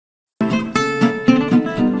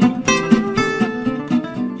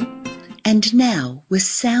And now, with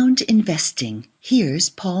sound investing, here's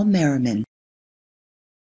Paul Merriman.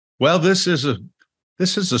 Well, this is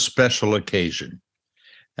a special occasion.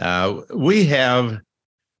 We have,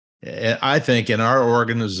 I think, in our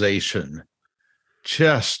organization,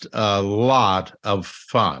 just a lot of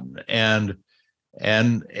fun. And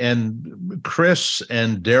Chris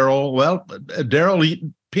and Daryl. Well,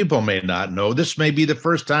 Daryl, people may not know. This may be the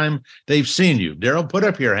first time they've seen you. Daryl, put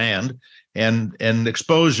up your hand and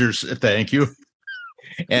expose your. Thank you.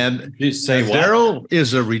 And you say what? Daryl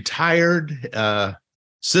is a retired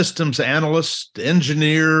systems analyst,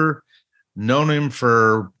 engineer, known him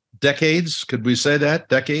for decades. Could we say that?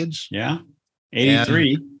 Decades? Yeah.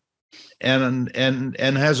 83. And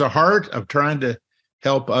has a heart of trying to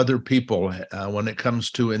help other people when it comes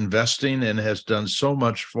to investing, and has done so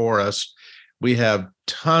much for us. We have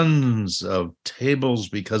tons of tables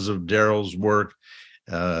because of Daryl's work.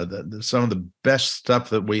 Some of the best stuff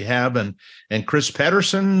that we have. And Chris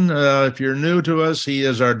Pedersen, if you're new to us, he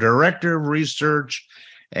is our director of research,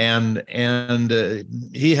 and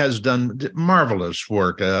he has done marvelous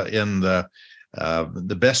work in the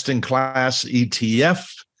best in class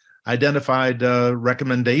ETF identified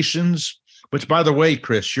recommendations. Which, by the way,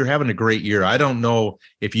 Chris, you're having a great year. I don't know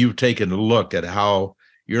if you've taken a look at how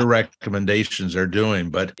your recommendations are doing,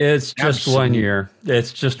 but it's just 1 year.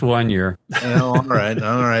 It's just 1 year. All right.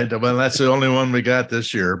 Well, that's the only one we got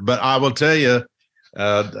this year. But I will tell you,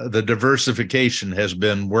 the diversification has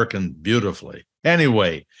been working beautifully.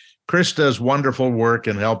 Anyway, Chris does wonderful work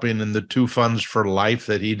in helping in the 2 funds for life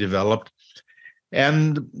that he developed.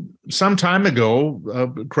 And some time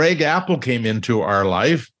ago, Craig Appl came into our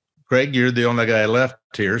life. Craig, you're the only guy left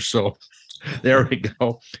here, so there we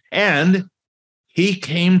go. And he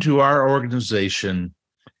came to our organization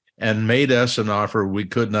and made us an offer we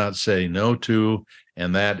could not say no to,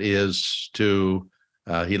 and that is to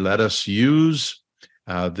he let us use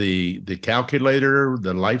the calculator,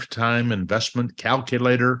 the lifetime investment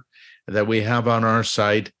calculator that we have on our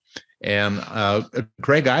site. And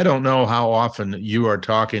Craig, I don't know how often you are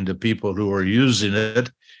talking to people who are using it.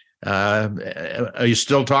 Are you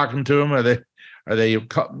still talking to them? Are they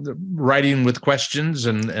writing with questions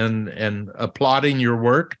and applauding your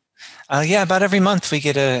work? Yeah, about every month we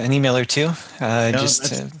get an email or two.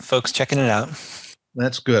 Folks checking it out.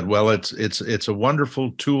 That's good. Well, it's a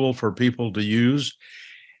wonderful tool for people to use,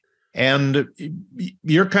 and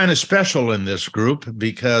you're kind of special in this group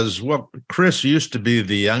because Chris used to be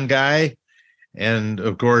the young guy. And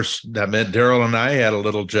of course, that meant Daryl and I had a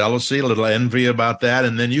little jealousy, a little envy about that.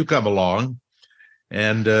 And then you come along,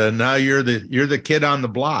 and now you're the kid on the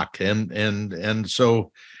block, and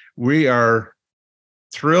so we are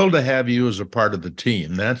thrilled to have you as a part of the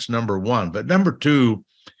team. That's number one. But number two,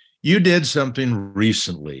 you did something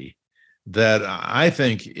recently that I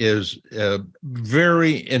think is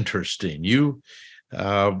very interesting.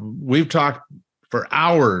 We've talked for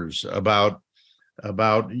hours about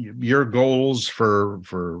your goals for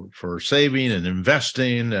saving and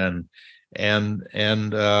investing, and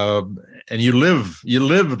you live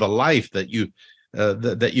the life that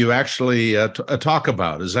you actually talk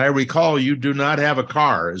about. As I recall, you do not have a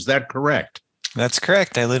car. Is that correct? That's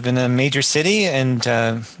correct. I live in a major city, and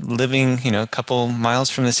living a couple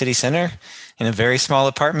miles from the city center in a very small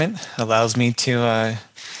apartment allows me to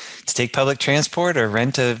take public transport or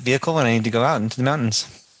rent a vehicle when I need to go out into the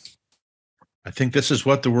mountains. I think this is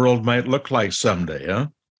what the world might look like someday, huh?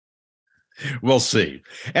 We'll see.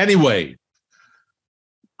 Anyway,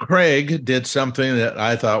 Craig did something that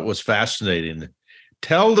I thought was fascinating.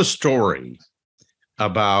 Tell the story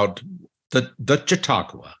about the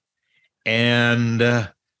Chautauqua and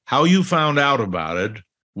how you found out about it,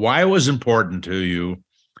 why it was important to you,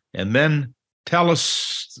 and then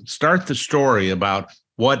start the story about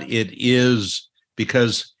what it is,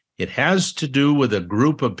 because it has to do with a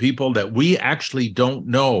group of people that we actually don't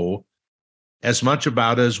know as much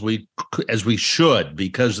about as we should,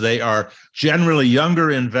 because they are generally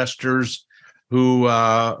younger investors who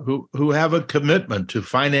have a commitment to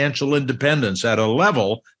financial independence at a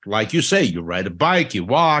level, like you say, you ride a bike, you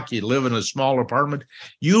walk, you live in a small apartment.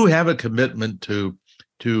 You have a commitment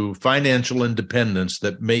to financial independence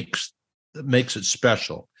that makes it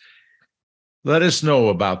special. Let us know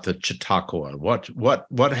about the Chautauqua.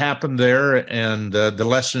 What happened there, and the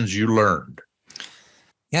lessons you learned.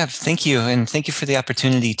 Yeah, thank you, and thank you for the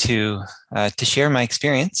opportunity to share my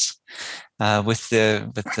experience with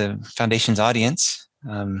the foundation's audience.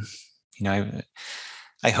 I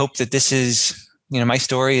hope that this is, my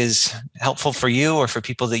story is helpful for you or for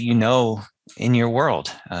people that in your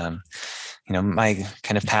world. My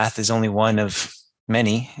kind of path is only one of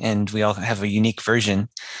many, and we all have a unique version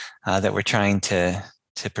that we're trying to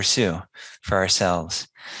pursue for ourselves.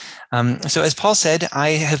 So as Paul said,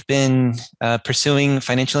 I have been pursuing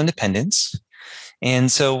financial independence.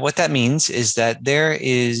 And so what that means is that there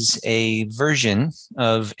is a version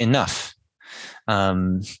of enough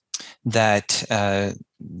that I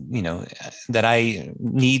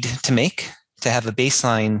need to make to have a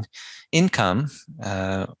baseline income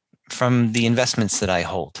from the investments that I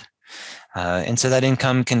hold. And so that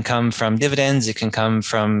income can come from dividends. It can come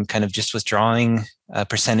from kind of just withdrawing a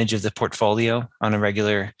percentage of the portfolio on a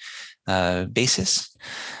regular basis.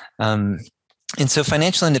 And so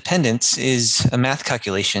financial independence is a math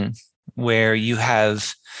calculation where you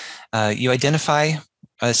have you identify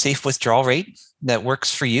a safe withdrawal rate that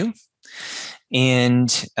works for you,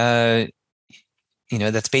 and that's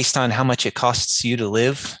based on how much it costs you to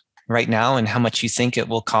live right now and how much you think it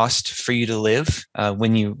will cost for you to live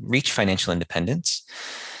when you reach financial independence.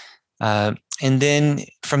 And then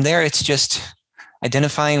from there, it's just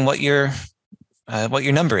identifying what your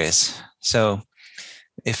number is. So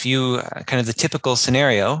if you kind of the typical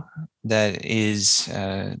scenario that is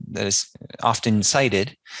often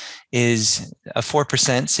cited is a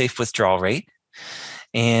 4% safe withdrawal rate,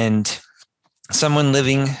 and someone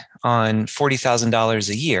living on $40,000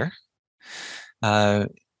 a year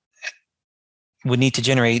would need to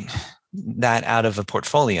generate that out of a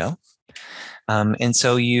portfolio. And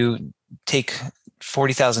so you take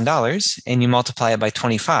 $40,000 and you multiply it by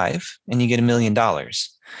 25 and you get $1 million.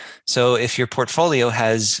 So if your portfolio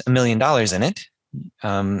has $1 million in it,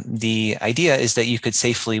 the idea is that you could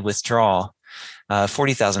safely withdraw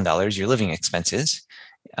 $40,000, your living expenses,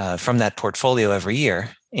 from that portfolio every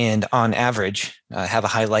year, and on average have a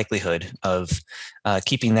high likelihood of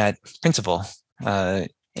keeping that principal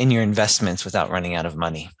in your investments without running out of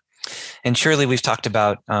money. And surely we've talked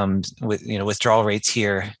about withdrawal rates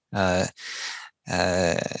here on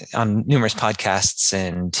numerous podcasts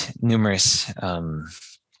and numerous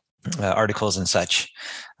articles and such.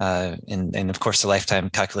 And of course, the lifetime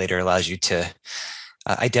calculator allows you to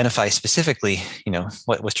identify specifically,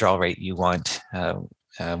 what withdrawal rate you want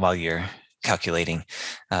while you're calculating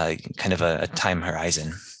kind of a time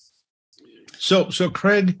horizon. So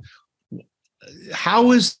Craig,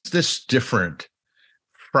 how is this different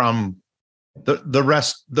from the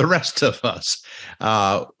rest of us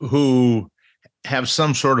who have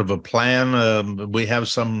some sort of a plan? We have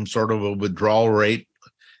some sort of a withdrawal rate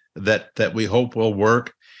that we hope will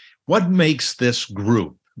work. What makes this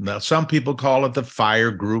group? Now, some people call it the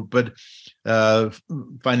FIRE group, but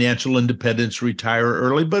financial independence, retire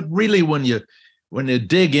early. But really, when you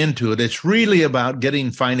dig into it, it's really about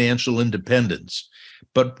getting financial independence.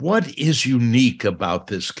 But what is unique about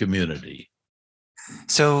this community?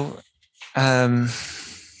 So the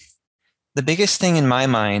biggest thing in my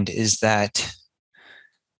mind is that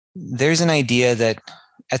there's an idea that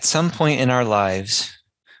at some point in our lives,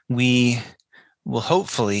 we will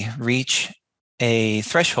hopefully reach a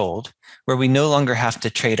threshold where we no longer have to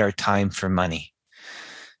trade our time for money.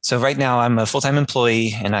 So right now I'm a full-time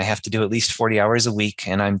employee and I have to do at least 40 hours a week,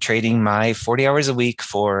 and I'm trading my 40 hours a week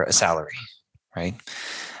for a salary, right?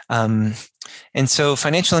 And so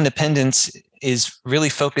financial independence is really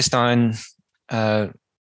focused on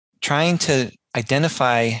trying to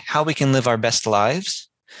identify how we can live our best lives,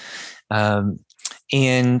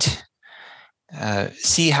 and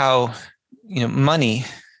see how money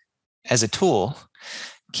as a tool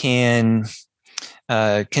can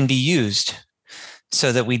be used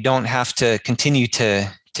so that we don't have to continue to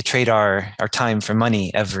trade our time for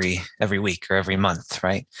money every week or every month,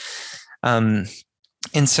 right? And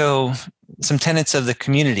so some tenets of the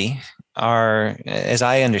community are, as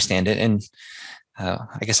I understand it, and I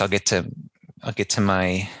guess I'll get to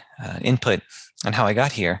my input on how I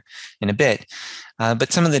got here in a bit.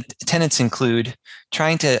 But some of the tenets include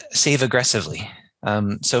trying to save aggressively.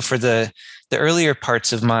 So for the earlier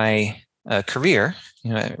parts of my career,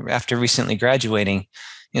 after recently graduating,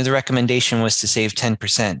 the recommendation was to save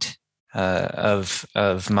 10%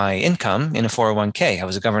 of my income in a 401k. I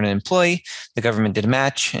was a government employee. The government did a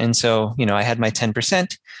match. And so, I had my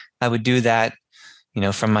 10%. I would do that,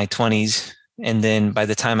 from my 20s. And then by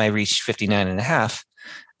the time I reached 59 and a half,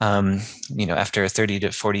 after a 30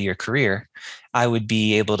 to 40 year career, I would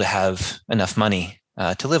be able to have enough money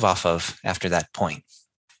to live off of after that point.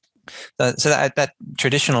 So that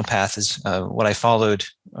traditional path is what I followed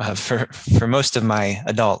for most of my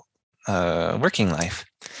adult working life.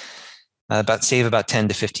 Save about 10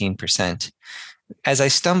 to 15%. As I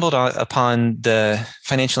stumbled upon the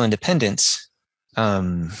financial independence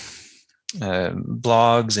blogs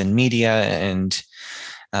and media and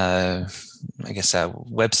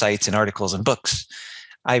websites and articles and books,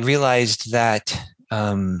 I realized that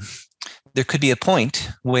there could be a point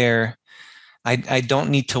where I don't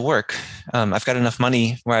need to work. I've got enough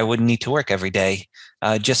money where I wouldn't need to work every day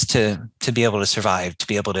just to be able to survive, to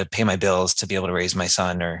be able to pay my bills, to be able to raise my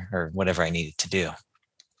son or whatever I needed to do.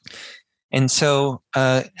 And so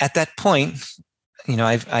at that point,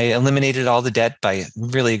 I eliminated all the debt by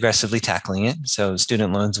really aggressively tackling it. So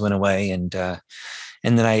student loans went away, and then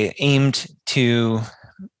I aimed to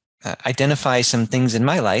identify some things in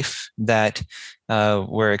my life that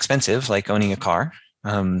were expensive, like owning a car.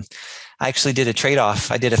 I actually did a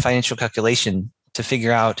trade-off. I did a financial calculation to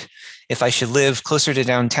figure out if I should live closer to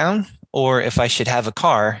downtown or if I should have a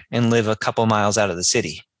car and live a couple miles out of the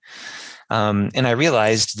city. And I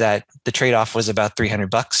realized that the trade-off was about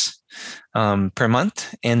 $300 per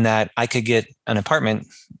month, and that I could get an apartment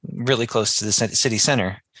really close to the city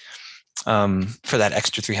center for that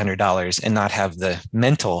extra $300 and not have the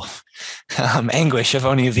mental anguish of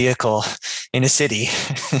owning a vehicle in a city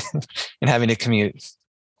and having to commute.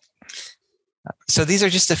 So these are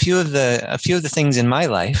just a few of the things in my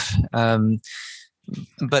life.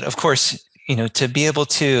 But of course, to be able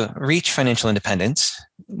to reach financial independence,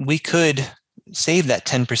 we could save that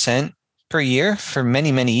 10% per year for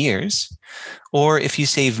many, many years. Or if you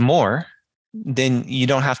save more, then you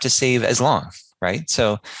don't have to save as long, right?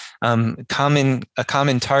 So a common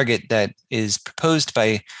target that is proposed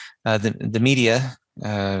by the media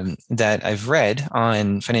that I've read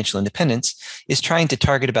on financial independence is trying to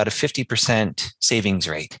target about a 50% savings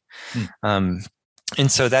rate. And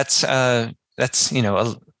so that's a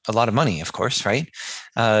lot of money, of course, right?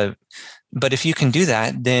 But if you can do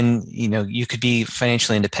that, then you could be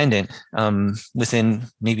financially independent within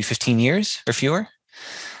maybe 15 years or fewer.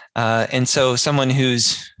 And so someone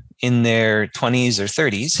who's in their 20s or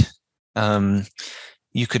 30s,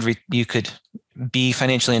 you could be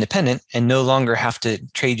financially independent and no longer have to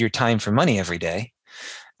trade your time for money every day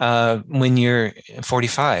when you're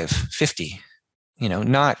 45, 50,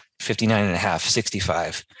 not 59 and a half,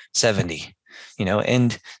 65, 70,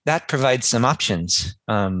 and that provides some options.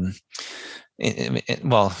 Well,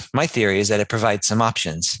 my theory is that it provides some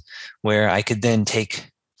options where I could then take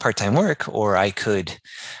part-time work, or I could,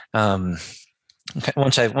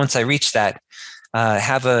 once I reach that,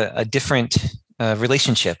 have a different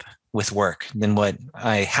relationship with work than what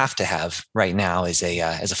I have to have right now as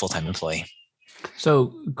a full-time employee.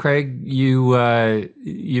 So, Craig,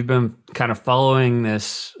 you've been kind of following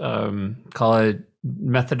this, call it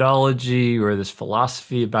methodology or this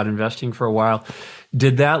philosophy about investing for a while.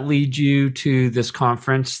 Did that lead you to this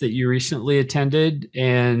conference that you recently attended?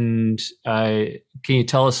 And can you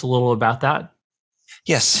tell us a little about that?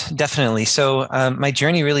 Yes, definitely. So my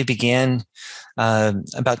journey really began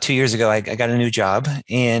about 2 years ago. I got a new job,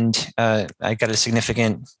 and I got a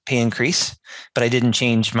significant pay increase, but I didn't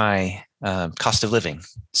change my cost of living.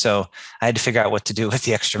 So I had to figure out what to do with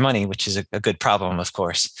the extra money, which is a good problem, of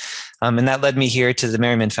course. And that led me here to the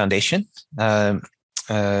Merriman Foundation.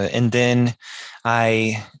 And then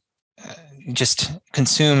I just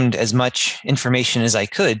consumed as much information as I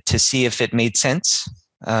could to see if it made sense.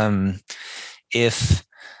 If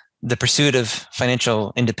the pursuit of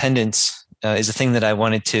financial independence is a thing that I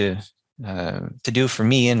wanted to do for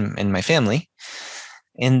me and my family,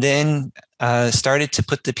 and then started to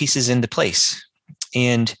put the pieces into place.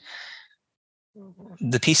 And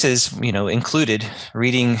the pieces, included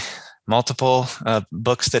reading multiple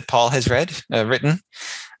books that Paul has written,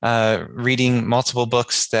 reading multiple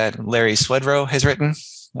books that Larry Swedroe has written,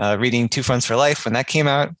 reading Two Fronts for Life when that came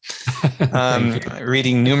out,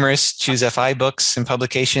 reading numerous Choose FI books and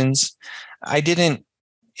publications.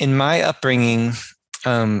 In my upbringing,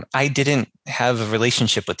 I didn't have a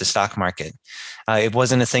relationship with the stock market. It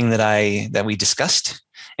wasn't a thing that we discussed.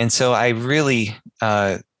 And so I really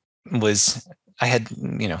I'm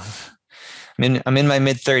in my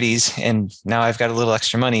mid 30s, and now I've got a little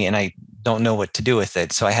extra money and I don't know what to do with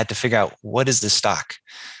it. So I had to figure out, what is the stock?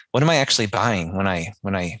 What am I actually buying when I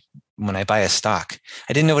buy a stock?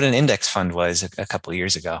 I didn't know what an index fund was a couple of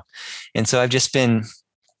years ago. And so I've just been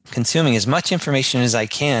consuming as much information as I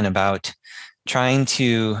can about trying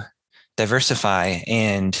to diversify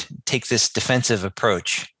and take this defensive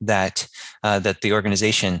approach that the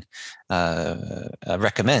organization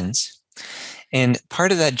recommends. And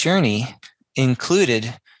part of that journey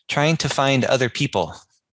included trying to find other people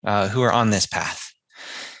who are on this path.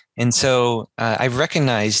 And so I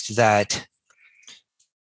recognized that,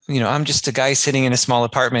 I'm just a guy sitting in a small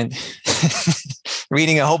apartment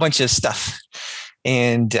reading a whole bunch of stuff.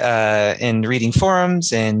 and reading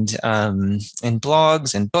forums and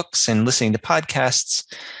blogs and books and listening to podcasts.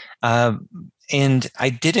 And I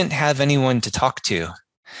didn't have anyone to talk to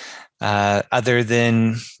other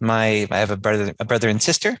than I have a brother and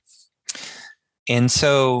sister. And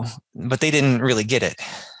so, but they didn't really get it.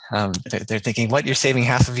 They're thinking, what, you're saving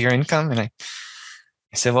half of your income? And I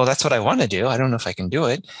said, well, that's what I want to do. I don't know if I can do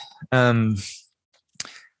it. And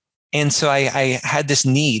so I had this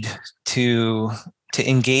need to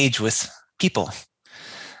engage with people.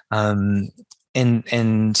 And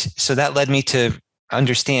so that led me to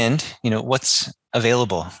understand, what's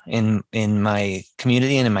available in my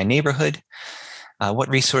community and in my neighborhood, what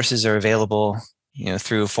resources are available,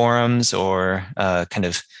 through forums or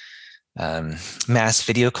mass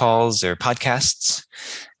video calls or podcasts.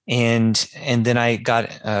 And then I got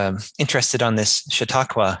interested on this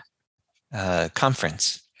Chautauqua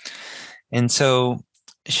conference. And so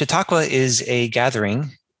Chautauqua is a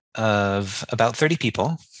gathering of about 30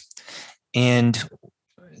 people. And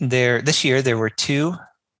this year there were 2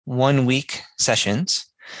 one-week sessions,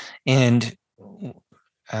 and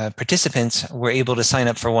participants were able to sign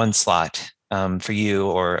up for one slot for you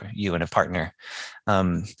or you and a partner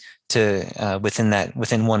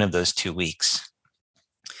within one of those 2 weeks.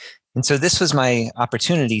 And so this was my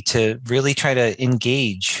opportunity to really try to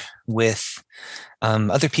engage with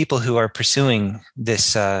other people who are pursuing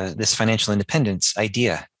this financial independence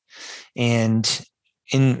idea. And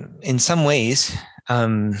in some ways,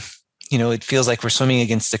 it feels like we're swimming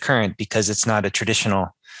against the current because it's not a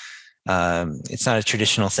traditional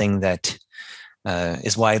thing that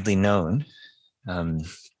is widely known.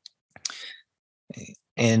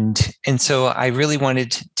 And so I really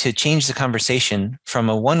wanted to change the conversation from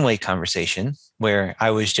a one-way conversation where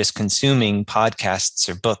I was just consuming podcasts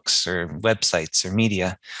or books or websites or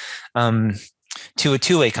media, to a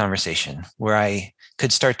two-way conversation where I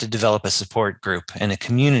could start to develop a support group and a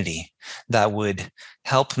community that would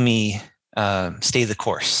help me stay the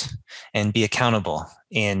course and be accountable.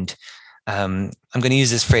 And I'm going to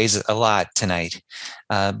use this phrase a lot tonight,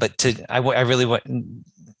 but I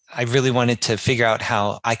really wanted to figure out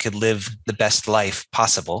how I could live the best life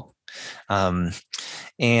possible.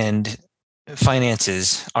 And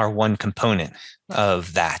finances are one component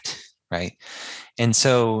of that, right? And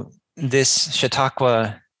so this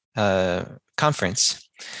Chautauqua conference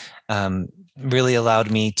really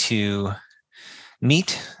allowed me to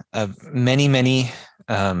meet many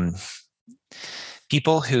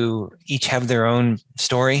people who each have their own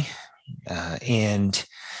story, and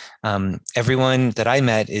everyone that I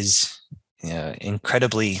met is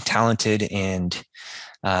incredibly talented and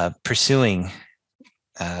pursuing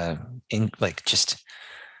just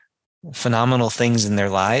phenomenal things in their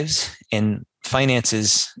lives. And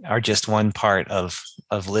finances are just one part of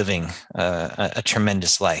living a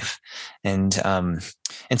tremendous life. And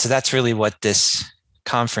so that's really what this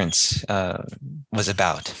conference was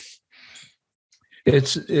about.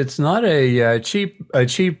 It's not a cheap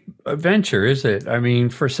venture, is it? I mean,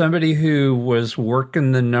 for somebody who was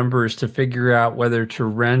working the numbers to figure out whether to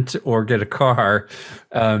rent or get a car,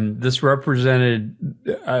 this represented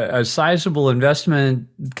a sizable investment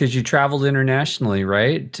because you traveled internationally,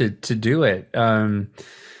 right? To do it.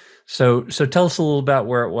 So tell us a little about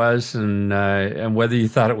where it was and whether you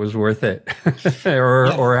thought it was worth it,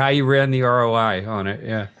 or how you ran the ROI on it.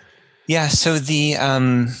 Yeah. Yeah. So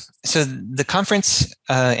the conference,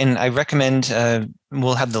 and I recommend,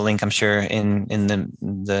 we'll have the link, I'm sure, in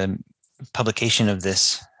the publication of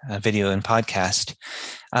this video and podcast.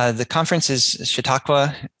 The conference is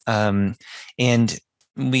Chautauqua, and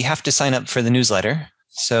we have to sign up for the newsletter.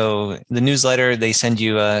 So the newsletter, they send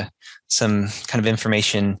you some kind of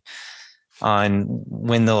information on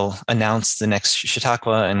when they'll announce the next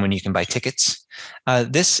Chautauqua and when you can buy tickets.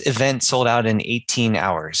 This event sold out in 18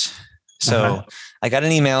 hours. So I got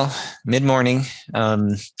an email mid-morning,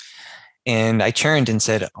 and I churned and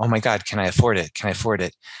said, "Oh my God, can I afford it? Can I afford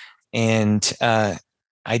it?" And I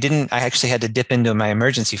actually had to dip into my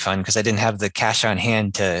emergency fund because I didn't have the cash on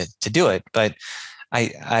hand to do it. But I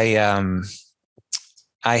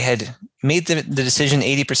had made the decision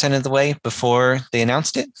 80% of the way before they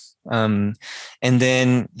announced it. And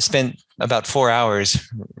then spent about 4 hours,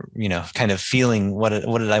 kind of feeling what did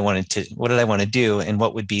I want to do and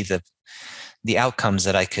what would be the outcomes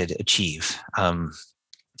that I could achieve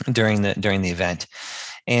during the event.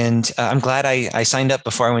 And I'm glad I signed up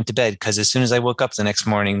before I went to bed, because as soon as I woke up the next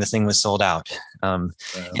morning, the thing was sold out.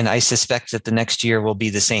 And I suspect that the next year will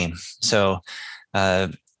be the same. So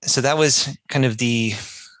that was kind of the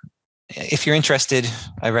if you're interested,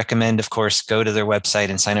 I recommend, of course, go to their website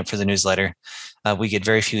and sign up for the newsletter. We get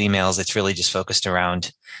very few emails. It's really just focused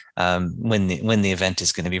around when the event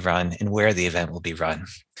is going to be run and where the event will be run.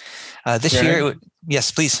 This year,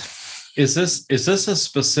 yes, please. Is this a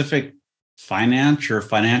specific finance or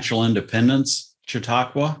financial independence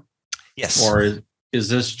Chautauqua? Yes. Or is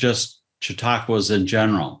this just Chautauquas in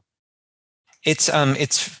general? It's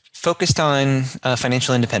focused on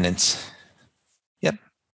financial independence. Yep.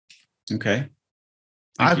 Okay.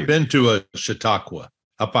 I've been to a Chautauqua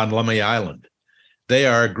up on Lummi Island. They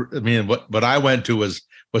are, I mean, what I went to was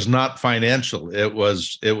not financial. It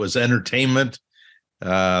was entertainment.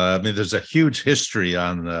 I mean, there's a huge history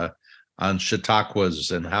on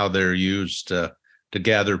Chautauquas and how they're used to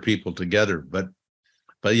gather people together. But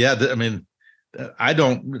yeah, I mean, I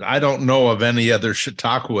don't know of any other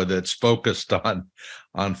Chautauqua that's focused on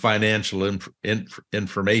financial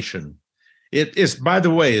information. It is, by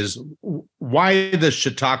the way, is why the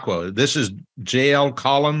Chautauqua? This is J.L.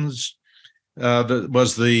 Collins,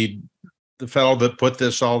 was the fellow that put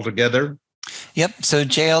this all together. Yep. So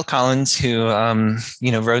J.L. Collins, who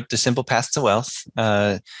wrote The Simple Path to Wealth,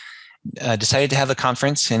 decided to have a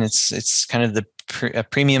conference, and it's kind of a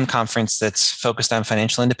premium conference that's focused on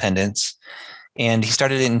financial independence. And he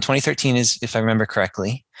started it in 2013, if I remember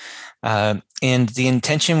correctly. And the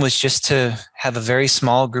intention was just to have a very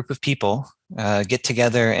small group of people get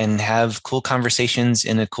together and have cool conversations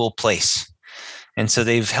in a cool place. And so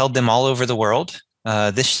they've held them all over the world.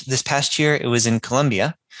 This past year, it was in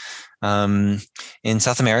Colombia, in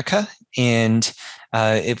South America. And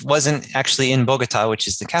it wasn't actually in Bogotá, which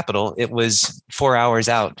is the capital. It was 4 hours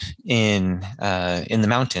out in the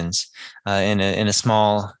mountains, in a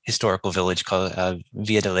small historical village called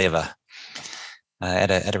Villa de Leyva,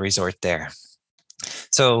 at a resort there.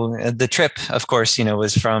 So the trip, of course,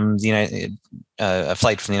 was from a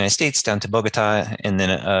flight from the United States down to Bogotá, and then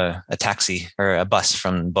a taxi or a bus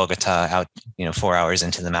from Bogotá out, 4 hours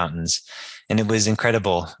into the mountains. And it was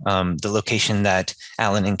incredible. The location that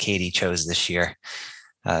Alan and Katie chose this year.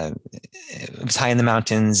 It was high in the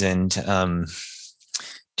mountains and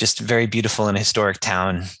just very beautiful in a historic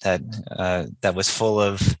town that was full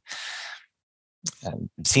of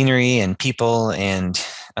scenery and people and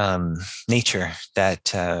nature that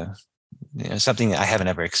something I haven't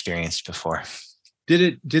ever experienced before.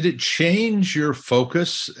 Did it change your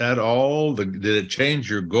focus at all? Did it change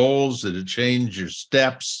your goals? Did it change your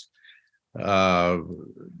steps? And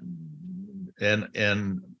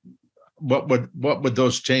what would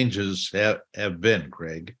those changes have been,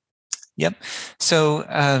 Craig? Yep. So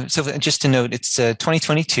just to note, it's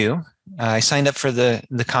 2022. I signed up for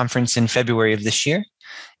the conference in February of this year,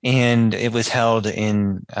 and it was held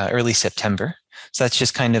in early September. So that's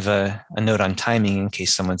just kind of a note on timing in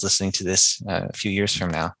case someone's listening to this a few years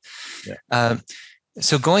from now. Yeah.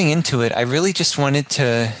 So going into it, I really just wanted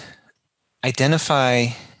to identify.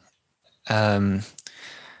 I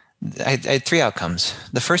had three outcomes.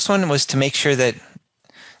 The first one was to make sure that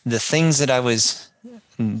the things that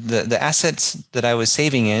the assets that I was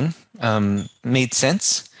saving in made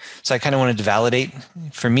sense. So I kind of wanted to validate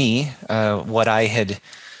for me the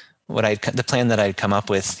plan that I'd come up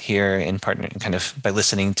with here in partner, kind of by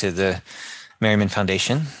listening to the Merriman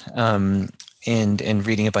Foundation and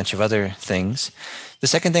reading a bunch of other things. The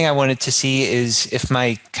second thing I wanted to see is if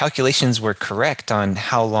my calculations were correct on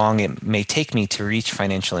how long it may take me to reach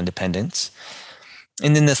financial independence.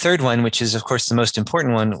 And then the third one, which is of course the most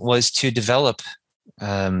important one, was to develop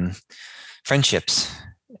friendships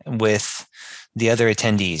with the other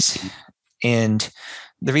attendees. And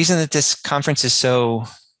the reason that this conference is so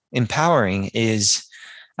empowering is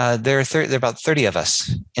there are about 30 of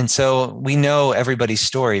us. And so we know everybody's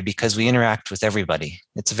story because we interact with everybody.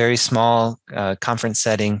 It's a very small conference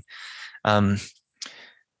setting. Everyone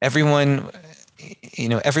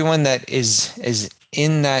that is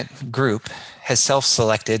in that group has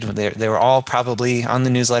self-selected. They were all probably on the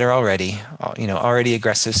newsletter already, already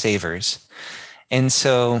aggressive savers. And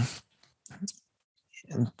so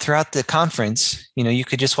throughout the conference, you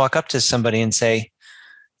could just walk up to somebody and say,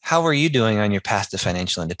 how are you doing on your path to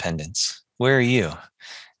financial independence? Where are you?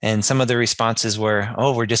 And some of the responses were,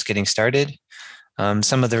 oh, we're just getting started.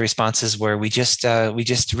 Some of the responses were, we just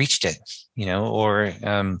reached it, or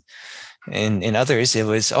in others, it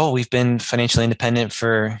was, oh, we've been financially independent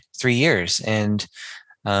for 3 years and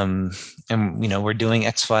we're doing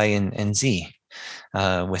X, Y, and Z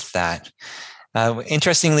with that.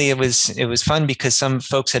 Interestingly, it was fun because some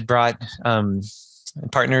folks had brought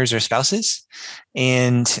partners or spouses,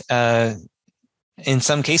 and in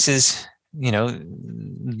some cases,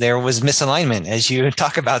 there was misalignment, as you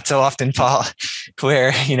talk about so often, Paul.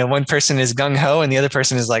 where, one person is gung-ho and the other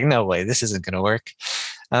person is like, no way, this isn't going to work.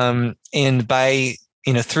 And by,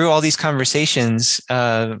 through all these conversations,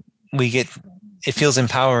 it feels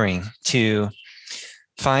empowering to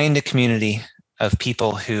find a community of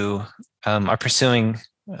people who are pursuing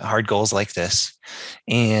hard goals like this,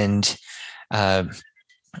 and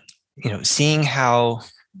seeing how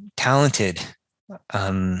talented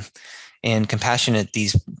and compassionate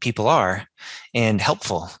these people are, and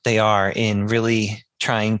helpful they are in really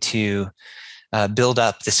trying to build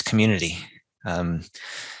up this community.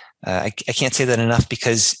 I can't say that enough,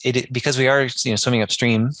 because we are swimming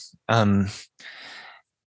upstream.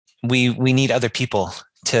 We need other people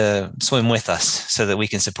to swim with us so that we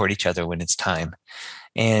can support each other when it's time.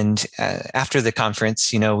 And after the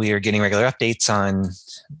conference, we are getting regular updates on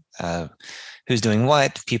who's doing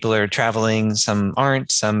what. People are traveling, some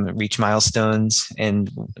aren't, some reach milestones,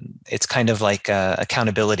 and it's kind of like a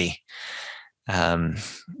accountability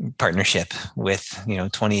partnership with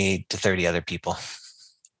 28 to 30 other people.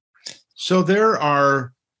 So there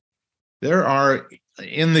are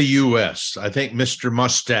in the U.S., I think Mr.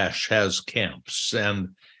 Mustache has camps, and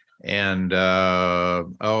I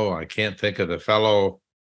can't think of the fellow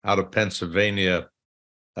out of Pennsylvania,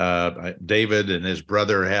 David and his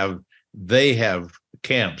brother have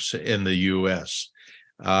camps in the U.S.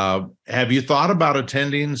 Have you thought about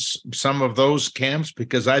attending some of those camps?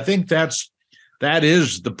 Because I think that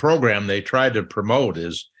is the program they try to promote,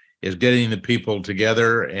 is getting the people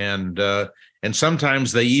together, and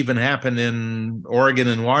sometimes they even happen in Oregon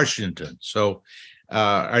and Washington. So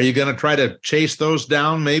are you going to try to chase those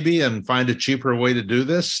down maybe and find a cheaper way to do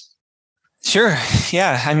this? Sure.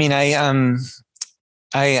 Yeah. I mean, I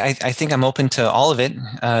think I'm open to all of it.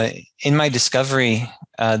 In my discovery,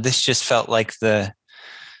 this just felt like the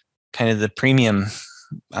kind of the premium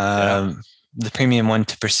one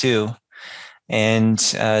to pursue. And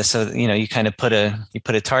so, you kind of put a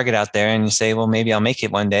target out there and you say, well, maybe I'll make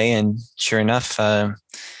it one day. And sure enough, the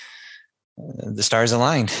stars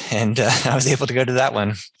aligned, and I was able to go to that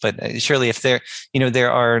one. But surely if there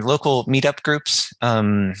are local meetup groups,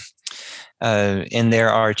 and there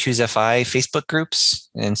are Choose FI Facebook groups.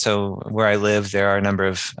 And so where I live, there are a number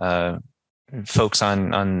of folks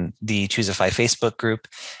on the Choose FI Facebook group.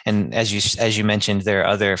 And as you mentioned, there are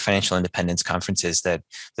other financial independence conferences that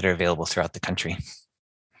are available throughout the country.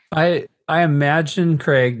 I imagine,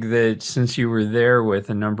 Craig, that since you were there with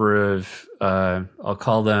a number of, I'll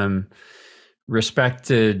call them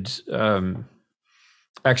respected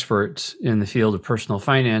experts in the field of personal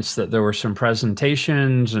finance, that there were some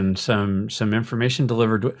presentations and some information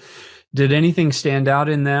delivered. Did anything stand out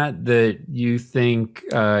in that you think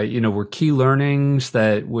were key learnings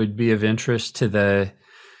that would be of interest to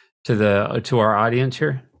our audience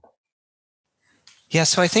here? Yeah,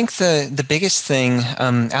 so I think the biggest thing,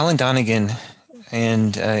 Alan Donegan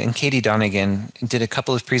and Katie Donegan did a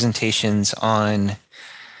couple of presentations on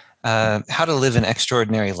how to live an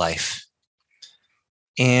extraordinary life.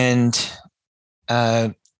 And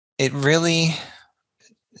it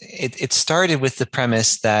started with the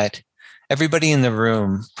premise that everybody in the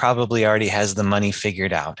room probably already has the money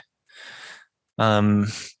figured out. And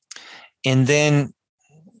then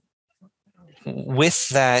with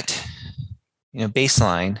that,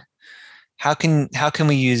 baseline, how can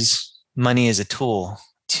we use money as a tool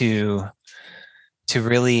to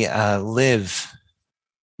really live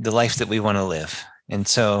the life that we want to live? And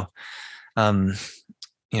so,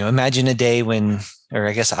 imagine a day when, or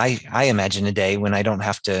I guess I imagine a day when I don't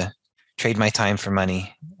have to trade my time for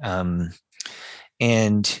money. And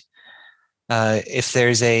if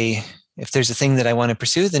there's a thing that I want to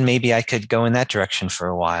pursue, then maybe I could go in that direction for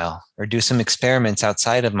a while, or do some experiments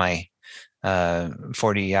outside of my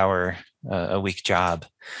 40-hour a week job.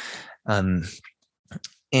 And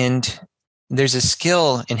there's a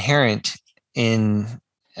skill inherent in,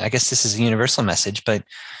 I guess this is a universal message, but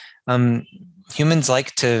humans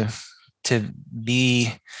like to be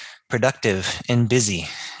productive and busy,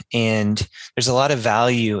 and there's a lot of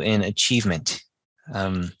value in achievement.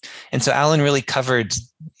 And so Alan really covered,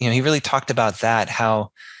 he really talked about that,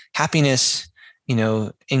 how happiness,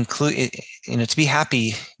 to be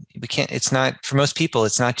happy, it's not, for most people,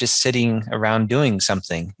 it's not just sitting around doing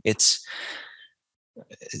something. It's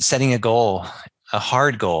setting a goal, a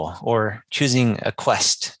hard goal, or choosing a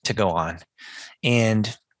quest to go on,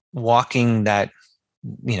 and walking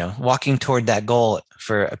toward that goal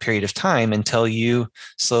for a period of time until you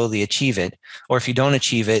slowly achieve it. Or if you don't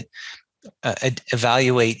achieve it,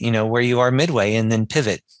 evaluate, where you are midway, and then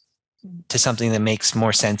pivot to something that makes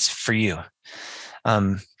more sense for you.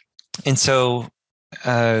 And so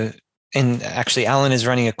and actually, Alan is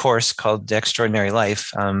running a course called The Extraordinary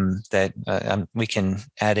Life that we can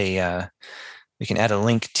add a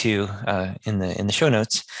link to in the show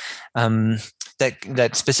notes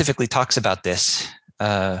that specifically talks about this.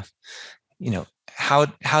 How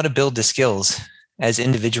to build the skills as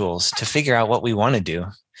individuals to figure out what we want to do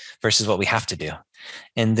versus what we have to do,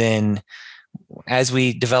 and then as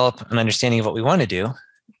we develop an understanding of what we want to do,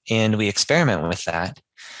 and we experiment with that,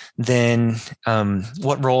 then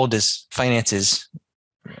what role does finances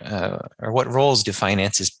or what roles do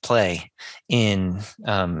finances play in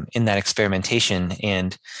that experimentation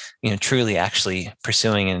and truly actually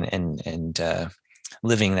pursuing and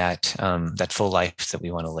living that full life that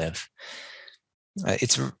we want to live?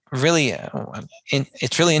 It's really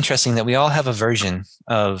interesting that we all have a version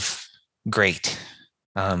of great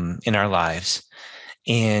in our lives,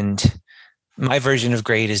 and my version of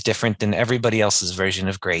great is different than everybody else's version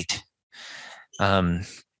of great.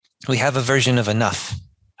 We have a version of enough,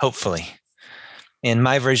 hopefully. And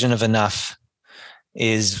my version of enough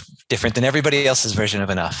is different than everybody else's version of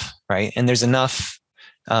enough, right? And there's enough,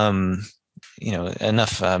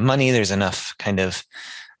 enough money, there's enough kind of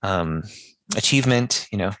achievement,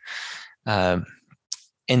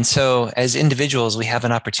 and so as individuals, we have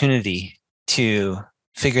an opportunity to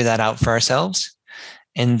figure that out for ourselves,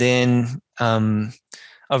 and then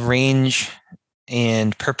arrange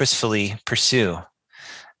and purposefully pursue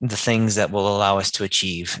the things that will allow us to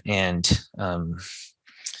achieve and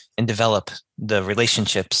develop the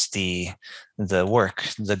relationships, the work,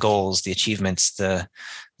 the goals, the achievements, the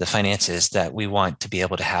finances that we want to be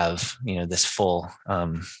able to have, this full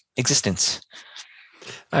existence.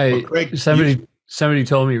 Craig, somebody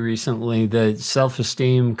told me recently that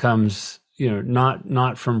self-esteem comes,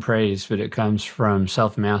 not from praise, but it comes from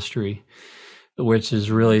self-mastery, which is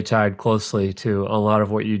really tied closely to a lot of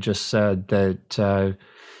what you just said, that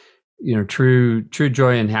true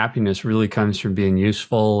joy and happiness really comes from being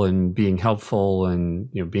useful and being helpful and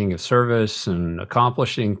being of service and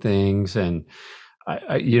accomplishing things. And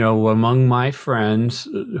among my friends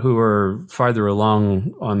who are farther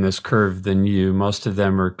along on this curve than you, most of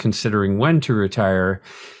them are considering when to retire.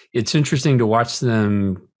 It's interesting to watch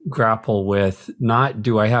them grapple with not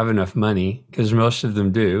do I have enough money, because most of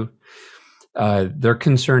them do. Their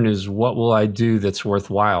concern is what will I do that's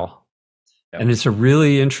worthwhile. And it's a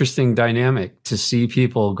really interesting dynamic to see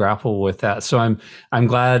people grapple with that. So I'm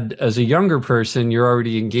glad as a younger person, you're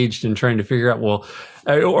already engaged in trying to figure out, well,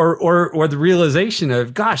 or the realization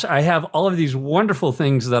of, gosh, I have all of these wonderful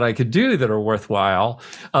things that I could do that are worthwhile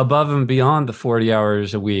above and beyond the 40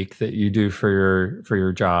 hours a week that you do for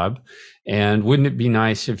your job. And wouldn't it be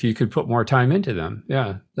nice if you could put more time into them?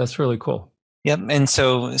 Yeah, that's really cool. Yep. And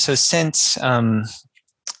so since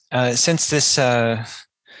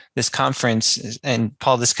this conference, and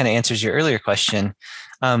Paul, this kind of answers your earlier question,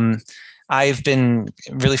 I've been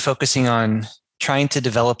really focusing on trying to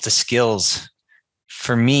develop the skills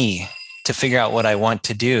for me to figure out what I want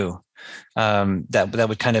to do that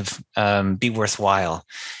would kind of be worthwhile.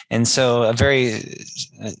 And so a very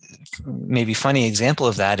maybe funny example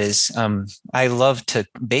of that is I love to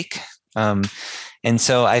bake. And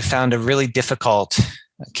so I found a really difficult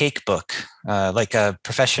cake book, like a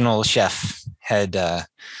professional chef had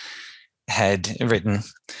written,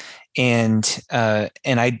 and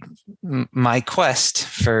my quest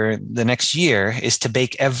for the next year is to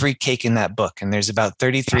bake every cake in that book. And there's about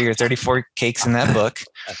 33 or 34 cakes in that book.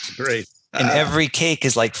 That's great. And every cake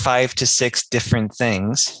is like 5 to 6 different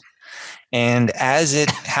things. And as it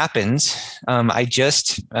happens, I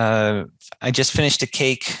just finished a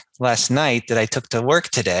cake last night that I took to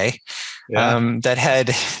work today. Yeah. That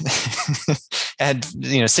had had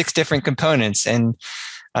 6 different components, and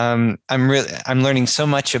I'm learning so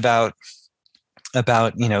much about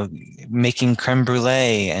making creme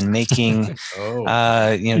brulee and making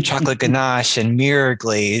chocolate ganache and mirror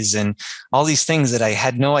glaze and all these things that I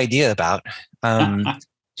had no idea about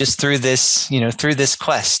just through this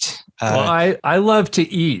quest. Well, I love to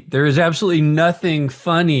eat. There is absolutely nothing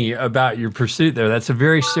funny about your pursuit there. That's a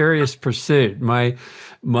very serious pursuit. My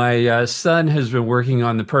son has been working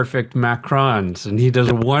on the perfect macarons, and he does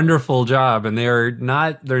a wonderful job, and they're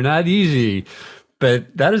not easy, but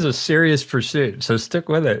that is a serious pursuit. So stick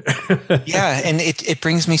with it. Yeah. And it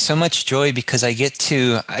brings me so much joy because I get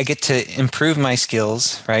to improve my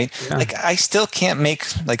skills, right? Yeah. Like I still can't make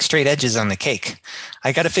like straight edges on the cake.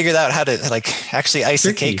 I got to figure out how to like actually ice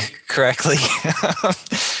a cake correctly.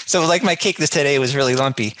 So like my cake today was really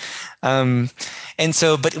lumpy. And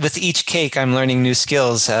so, but with each cake, I'm learning new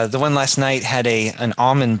skills. The one last night had an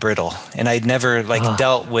almond brittle, and I'd never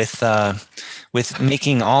dealt with with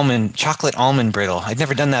making chocolate almond brittle. I'd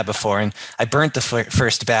never done that before, and I burnt the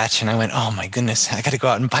first batch, and I went, "Oh my goodness, I got to go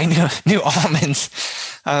out and buy new almonds."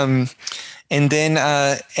 But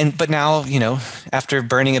now, after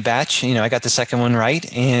burning a batch, I got the second one right,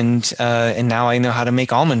 and now I know how to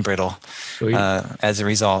make almond brittle as a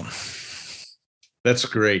result. That's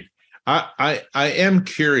great. I am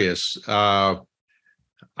curious.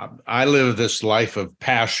 I live this life of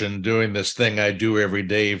passion, doing this thing I do every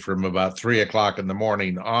day from about 3:00 in the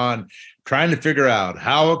morning on, trying to figure out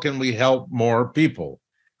how can we help more people.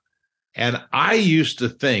 And I used to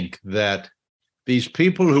think that these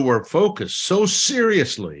people who were focused so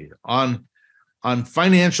seriously on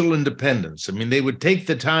financial independence, I mean, they would take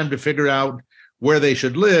the time to figure out where they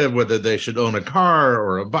should live, whether they should own a car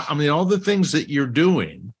or all the things that you're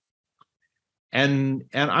doing. And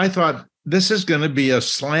I thought, this is going to be a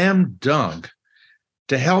slam dunk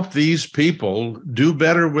to help these people do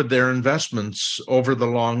better with their investments over the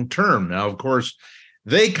long term. Now, of course,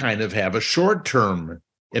 they kind of have a short term.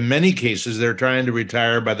 In many cases, they're trying to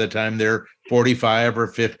retire by the time they're 45 or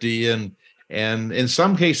 50. And in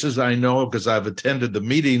some cases, I know, because I've attended the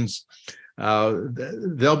meetings,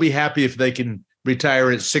 they'll be happy if they can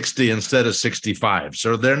retire at 60 instead of 65.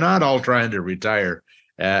 So they're not all trying to retire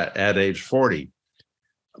at age 40.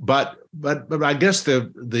 But I guess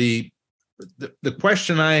the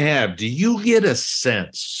question I have, do you get a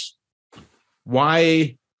sense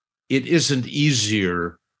why it isn't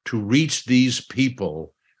easier to reach these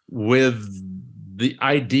people with the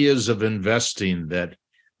ideas of investing that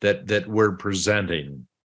we're presenting?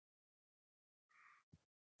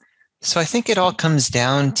 So I think it all comes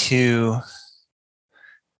down to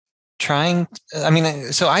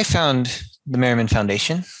so I found the Merriman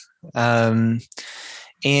Foundation.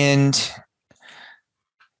 And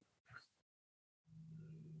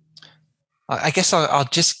I guess I'll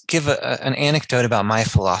just give an anecdote about my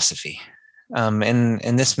philosophy.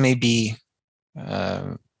 And this may be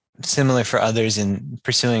similar for others in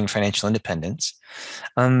pursuing financial independence.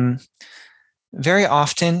 Very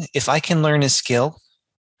often, if I can learn a skill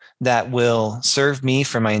that will serve me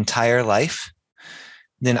for my entire life,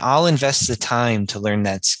 then I'll invest the time to learn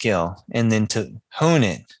that skill and then to hone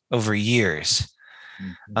it over years.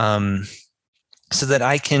 So that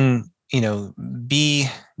I can, be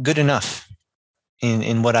good enough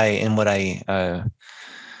in what I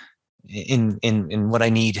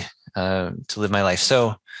need to live my life.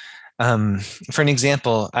 So, for an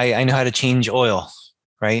example, I know how to change oil,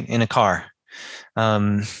 right, in a car.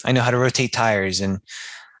 I know how to rotate tires, and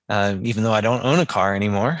even though I don't own a car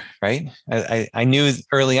anymore, right, I knew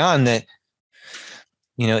early on that,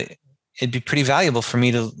 it'd be pretty valuable for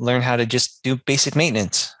me to learn how to just do basic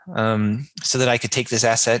maintenance, so that I could take this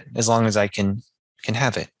asset as long as I can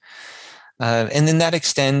have it. And then that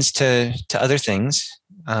extends to other things.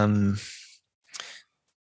 And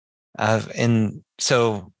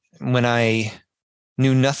so when I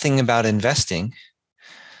knew nothing about investing,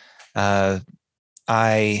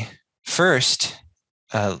 I first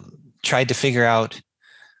tried to figure out,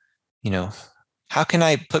 how can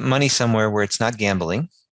I put money somewhere where it's not gambling?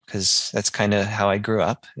 Because that's kind of how I grew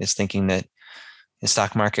up, is thinking that the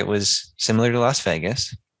stock market was similar to Las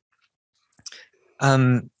Vegas.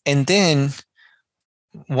 And then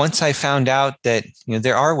once I found out that,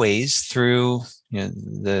 there are ways through,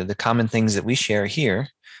 the common things that we share here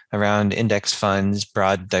around index funds,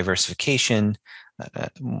 broad diversification,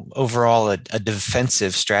 overall a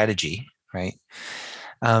defensive strategy, right?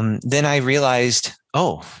 Then I realized,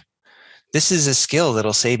 this is a skill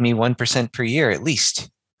that'll save me 1% per year at least.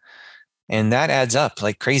 And that adds up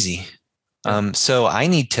like crazy. So I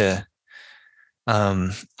need to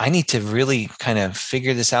really kind of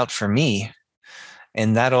figure this out for me,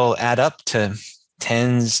 and that'll add up to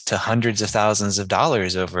tens to hundreds of thousands of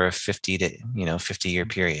dollars over a 50-year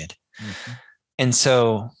period. Mm-hmm. And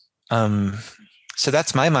so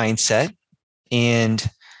that's my mindset. And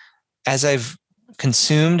as I've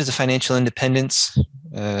consumed the financial independence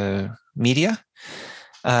media,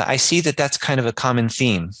 I see that that's kind of a common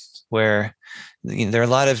theme, where there are a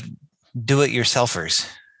lot of do-it-yourselfers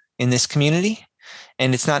in this community.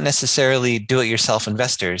 And it's not necessarily do-it-yourself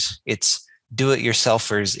investors. It's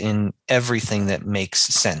do-it-yourselfers in everything that makes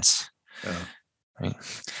sense. Yeah. Right.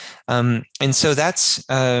 And so that's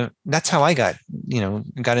how I got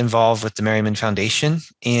involved with the Merriman Foundation.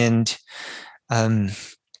 And I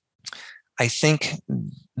think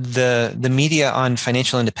the media on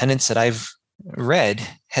financial independence that I've read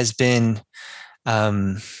has been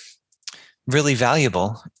really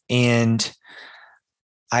valuable. And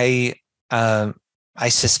I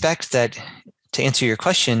suspect that, to answer your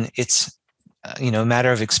question, it's a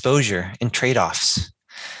matter of exposure and trade-offs.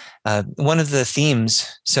 One of the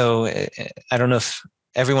themes, so I don't know if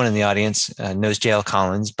everyone in the audience knows J.L.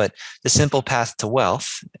 Collins, but The Simple Path to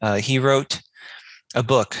Wealth, he wrote a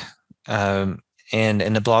book and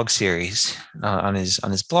a blog series on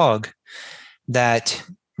his blog that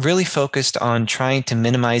really focused on trying to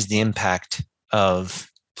minimize the impact of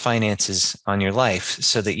finances on your life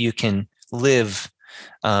so that you can live,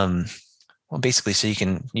 basically so you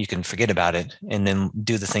can forget about it and then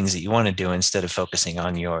do the things that you want to do instead of focusing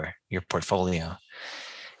on your portfolio.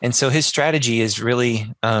 And so his strategy is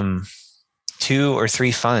really 2 or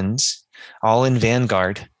 3 funds, all in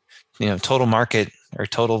Vanguard, total market or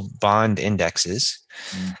total bond indexes.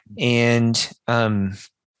 Mm-hmm.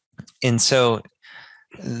 And so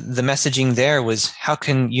the messaging there was, how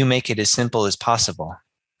can you make it as simple as possible?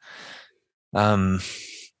 And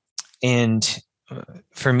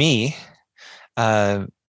for me, I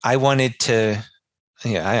wanted to,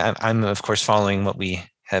 I'm of course following what we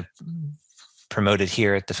have promoted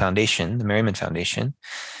here at the foundation, the Merriman Foundation.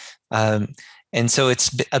 And so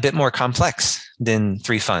it's a bit more complex than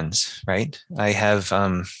 3 funds, right? I have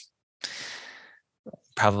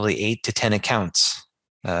probably 8 to 10 accounts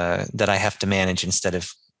that I have to manage instead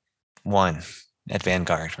of 1 at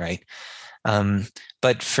Vanguard, right?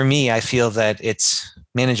 But for me, I feel that it's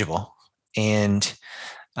manageable, and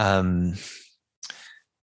the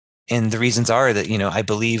reasons are that I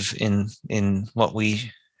believe in what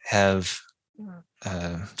we have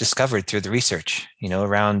discovered through the research,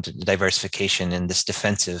 around diversification and this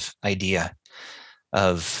defensive idea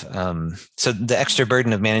of so the extra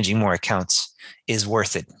burden of managing more accounts is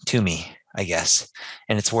worth it to me, I guess,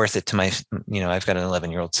 and it's worth it to my I've got an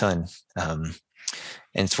 11-year-old son.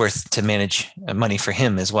 And it's worth to manage money for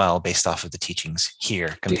him as well, based off of the teachings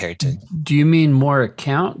here compared to. Do you mean more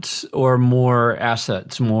accounts or more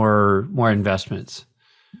assets, more investments?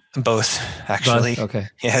 Both, actually. Both? Okay.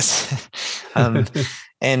 Yes. And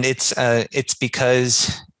it's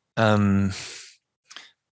because I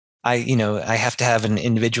have to have an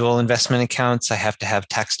individual investment accounts. I have to have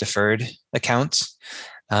tax deferred accounts,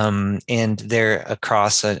 and they're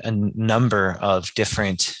across a number of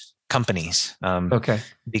different companies. Okay.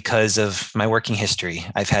 Because of my working history,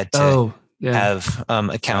 I've had to have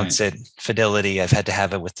accounts at Fidelity. I've had to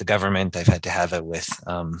have it with the government. I've had to have it with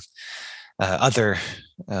other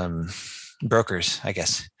brokers, I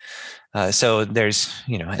guess. So there's,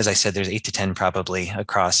 as I said, there's 8 to 10 probably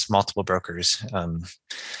across multiple brokers,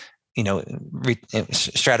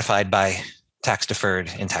 stratified by tax deferred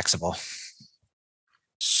and taxable.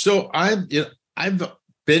 So I've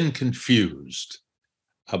been confused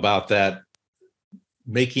about that,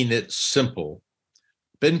 making it simple.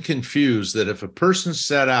 Been confused that if a person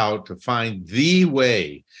set out to find the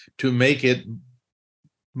way to make it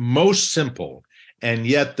most simple, and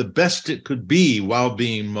yet the best it could be while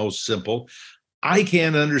being most simple, I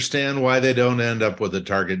can't understand why they don't end up with a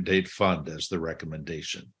target date fund as the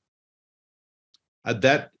recommendation.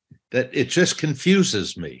 That it just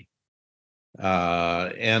confuses me,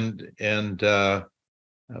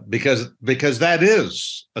 because that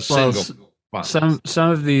is a single fund. Some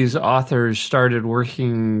of these authors started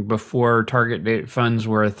working before target date funds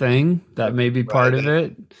were a thing. That may be part of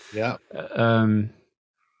it. Yeah.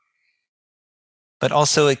 But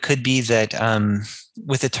also it could be that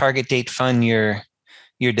with a target date fund, you're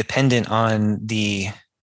dependent on the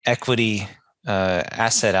equity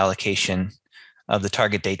asset allocation of the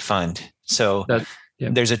target date fund. So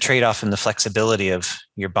there's a trade-off in the flexibility of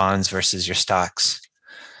your bonds versus your stocks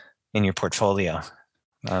in your portfolio.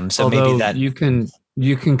 So although maybe that you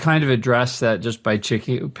can kind of address that just by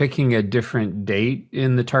picking a different date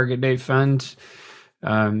in the target date fund.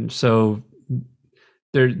 So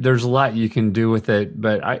there's a lot you can do with it,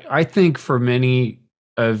 but I think for many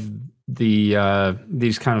of the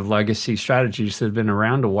these kind of legacy strategies that have been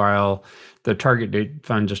around a while, the target date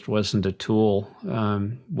fund just wasn't a tool.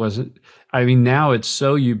 Wasn't. I mean, now it's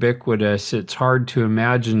so ubiquitous, it's hard to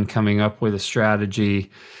imagine coming up with a strategy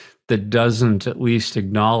that doesn't at least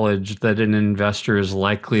acknowledge that an investor is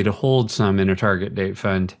likely to hold some in a target date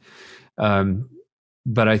fund.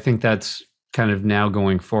 But I think that's kind of now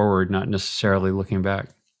going forward, not necessarily looking back.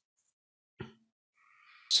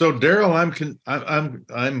 So, Daryl,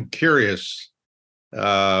 I'm curious.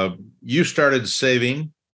 You started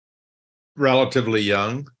saving relatively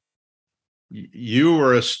young. You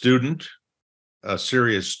were a student, a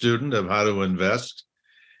serious student of how to invest.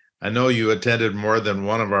 I know you attended more than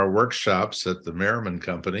one of our workshops at the Merriman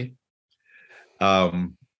Company.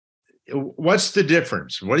 What's the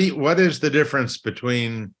difference? What is the difference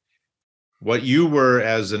between what you were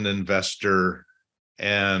as an investor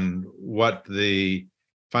and what the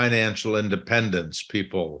financial independence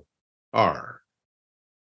people are?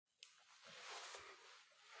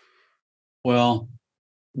 Well,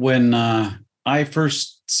 when I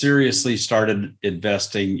first seriously started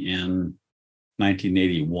investing in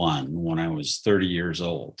 1981, when I was 30 years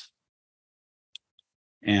old,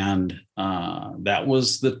 and that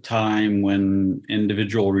was the time when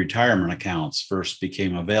individual retirement accounts first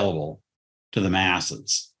became available to the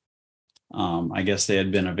masses. I guess they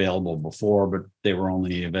had been available before, but they were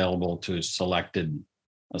only available to a selected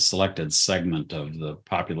segment of the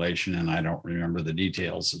population, and I don't remember the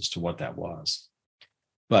details as to what that was.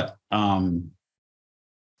 But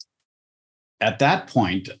at that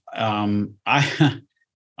point, I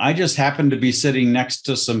just happened to be sitting next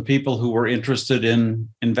to some people who were interested in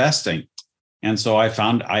investing. And so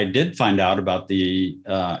I did find out about the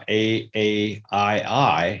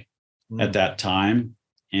AAII at that time.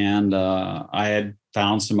 And I had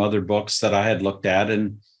found some other books that I had looked at,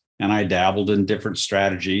 and I dabbled in different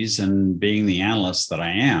strategies. And being the analyst that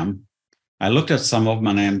I am, I looked at some of them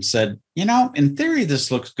and I said, in theory,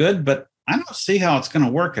 this looks good, but I don't see how it's going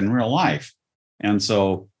to work in real life. And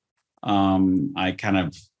so I kind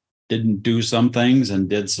of didn't do some things and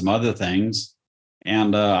did some other things.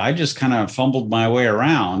 And I just kind of fumbled my way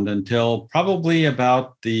around until probably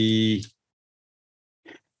about the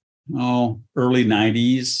early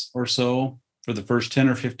 90s or so. For the first 10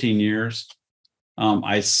 or 15 years,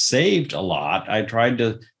 I saved a lot. I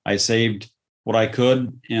saved what I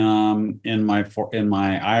could in my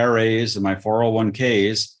IRAs and my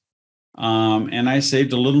 401ks. And I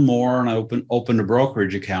saved a little more, and I opened a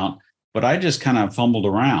brokerage account, but I just kind of fumbled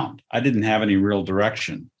around. I didn't have any real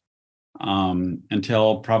direction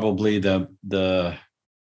until probably the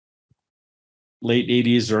late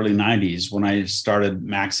 80s, early 90s, when I started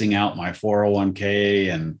maxing out my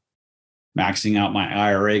 401k and maxing out my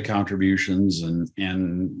IRA contributions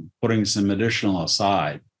and putting some additional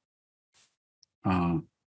aside.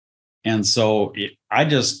 And so I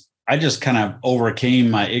just kind of overcame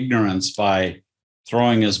my ignorance by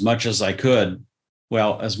throwing as much as I could.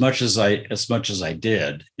 Well, as much as I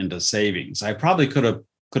did into savings. I probably could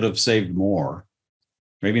have saved more,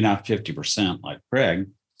 maybe not 50% like Craig,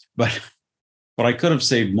 but I could have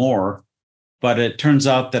saved more. But it turns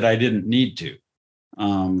out that I didn't need to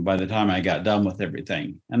by the time I got done with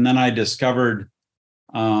everything. And then I discovered,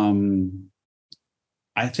 I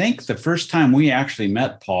think the first time we actually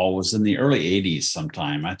met, Paul, was in the early 80s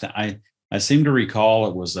sometime. I seem to recall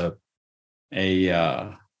it was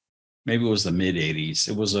maybe it was the mid 80s.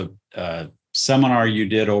 It was a seminar you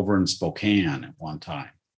did over in Spokane at one time.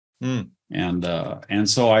 And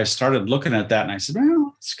so I started looking at that and I said,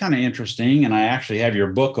 well, it's kind of interesting. And I actually have your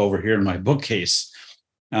book over here in my bookcase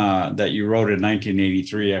that you wrote in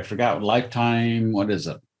 1983. I forgot, Lifetime. What is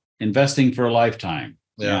it? Investing for a Lifetime.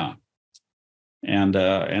 Yeah.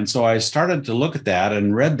 And so I started to look at that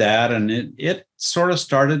and read that, and it sort of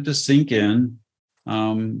started to sink in.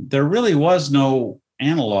 There really was no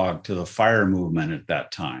analog to the FIRE movement at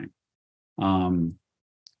that time.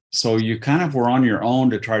 So you kind of were on your own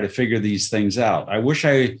to try to figure these things out.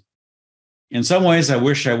 In some ways, I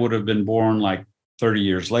wish I would have been born like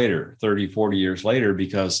 30, 40 years later,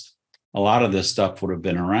 because a lot of this stuff would have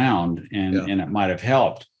been around and it might have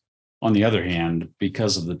helped. On the other hand,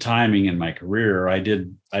 because of the timing in my career, I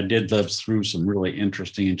did live through some really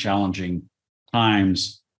interesting and challenging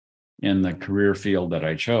times in the career field that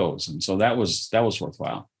I chose, and so that was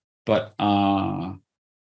worthwhile. But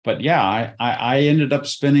yeah, I ended up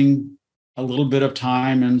spending a little bit of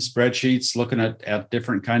time in spreadsheets looking at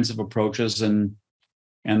different kinds of approaches and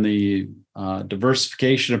the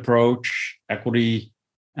diversification approach,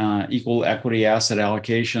 equal equity asset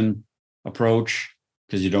allocation approach.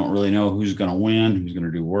 Because you don't really know who's going to win, who's going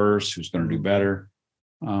to do worse, who's going to do better,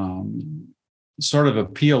 sort of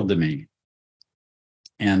appealed to me.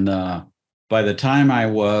 And by the time I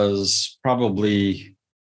was probably,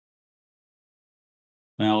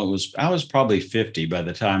 I was probably 50 by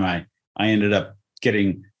the time I ended up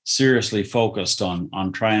getting seriously focused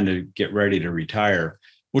on trying to get ready to retire,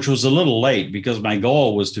 which was a little late because my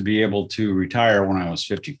goal was to be able to retire when I was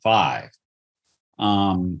 55.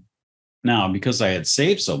 Now, because I had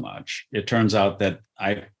saved so much, it turns out that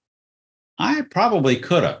I probably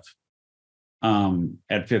could have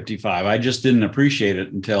at 55. I just didn't appreciate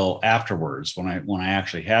it until afterwards when I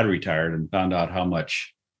actually had retired and found out how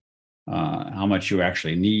much you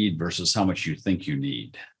actually need versus how much you think you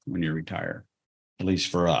need when you retire. At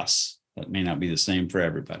least for us, that may not be the same for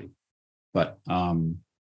everybody. But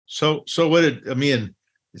so what it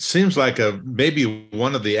seems like maybe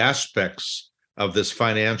one of the aspects of this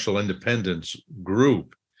financial independence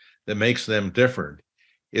group that makes them different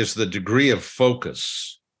is the degree of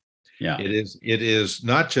focus. Yeah. It is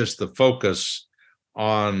not just the focus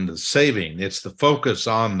on the saving, it's the focus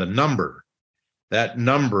on the number. That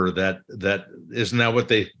number that isn't that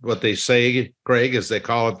what they say, Craig, is they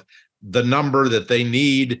call it the number that they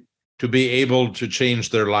need to be able to change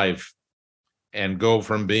their life and go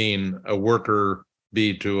from being a worker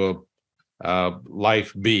B to a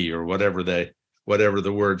life B, or whatever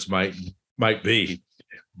the words might be.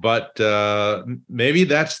 But maybe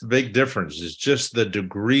that's the big difference, is just the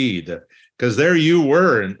degree, because there you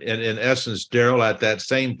were in essence, Daryl, at that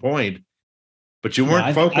same point, but you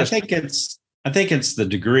weren't focused. I think it's the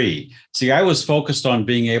degree. See, I was focused on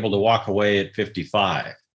being able to walk away at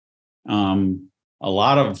 55. A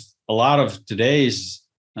lot of today's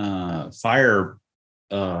fire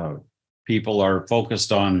people are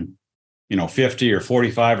focused on 50 or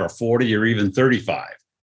 45 or 40 or even 35,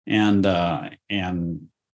 and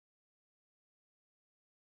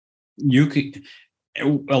you could.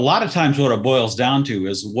 A lot of times what it boils down to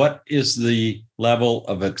is, what is the level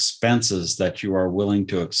of expenses that you are willing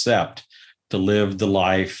to accept to live the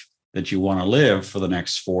life that you want to live for the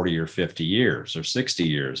next 40 or 50 years or 60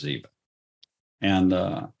 years even.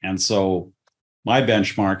 And so my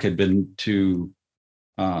benchmark had been to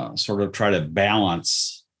sort of try to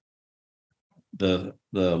balance the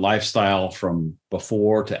lifestyle from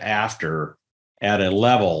before to after at a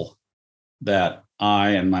level that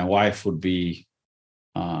I and my wife would be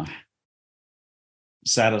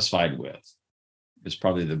satisfied with, is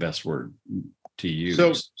probably the best word to use.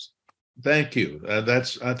 So, thank you.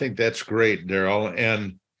 I think that's great, Daryl.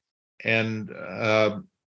 And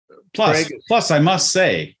plus, I must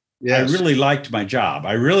say, yes, I really liked my job.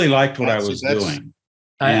 I really liked what I was doing,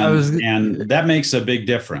 and that makes a big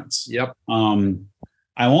difference. Yep.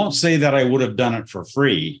 I won't say that I would have done it for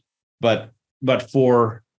free, but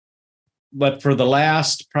for the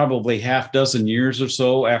last probably half dozen years or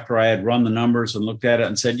so, after I had run the numbers and looked at it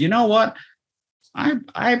and said, you know what,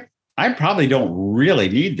 I probably don't really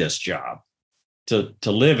need this job to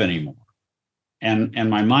live anymore. And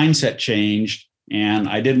my mindset changed, and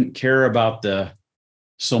I didn't care about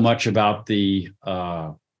so much about the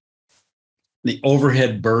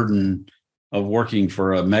overhead burden of working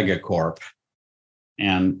for a megacorp,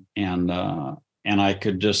 and I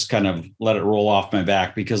could just kind of let it roll off my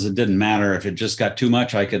back, because it didn't matter. If it just got too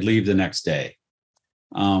much, I could leave the next day.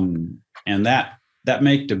 And that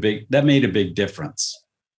made a big difference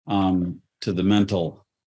to the mental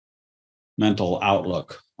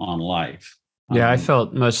outlook on life. Yeah, I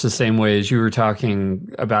felt much the same way as you were talking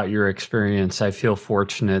about your experience. I feel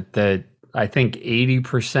fortunate that I think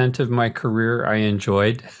 80% of my career I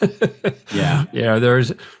enjoyed. Yeah.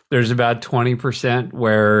 There's about 20%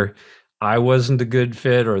 where I wasn't a good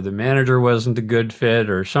fit, or the manager wasn't a good fit,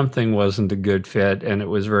 or something wasn't a good fit, and it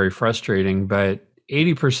was very frustrating. But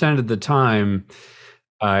 80% of the time,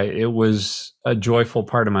 it was a joyful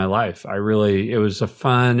part of my life. It was a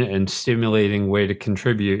fun and stimulating way to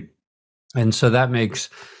contribute. And so that makes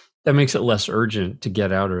it less urgent to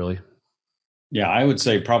get out early. Yeah, I would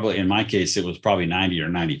say probably in my case, it was probably 90 or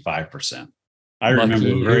 95%. I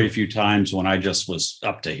remember very few times when I just was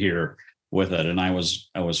up to here with it, and I was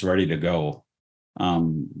ready to go.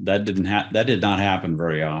 That did not happen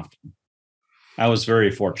very often. I was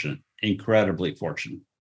very fortunate, incredibly fortunate,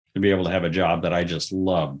 to be able to have a job that I just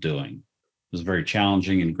loved doing. It was very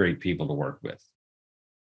challenging and great people to work with.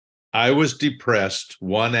 I was depressed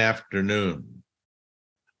one afternoon.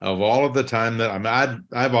 Of all of the time that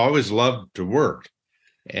I've always loved to work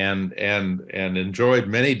and enjoyed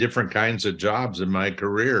many different kinds of jobs in my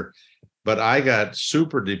career, but I got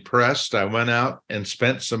super depressed. I went out and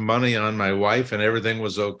spent some money on my wife, and everything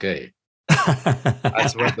was okay.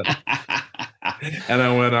 That's what and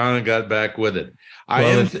I went on and got back with it.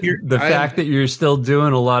 The fact that you're still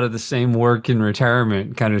doing a lot of the same work in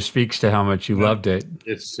retirement kind of speaks to how much you loved it.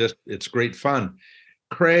 It's great fun.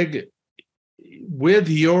 Craig, with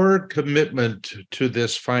your commitment to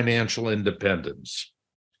this financial independence,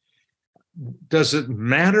 does it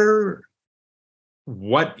matter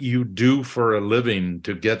what you do for a living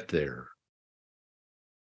to get there?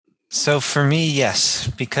 So for me, yes,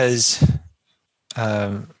 because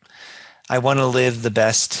I want to live the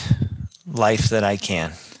best life that I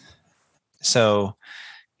can. So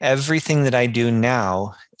everything that I do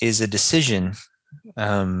now is a decision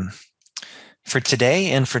for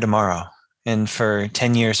today and for tomorrow and for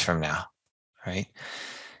 10 years from now, right?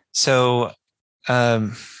 So, that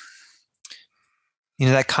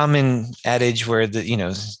common adage where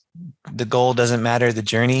the goal doesn't matter, the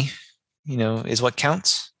journey, is what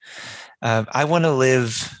counts. I want to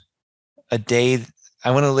live a day.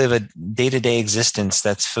 I want to live a day-to-day existence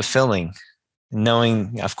that's fulfilling,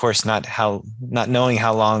 knowing, of course, not knowing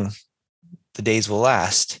how long the days will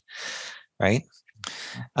last, right?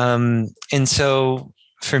 And so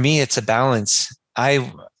for me, it's a balance.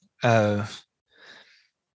 I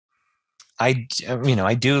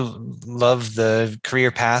do love the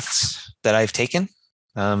career paths that I've taken,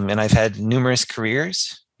 and I've had numerous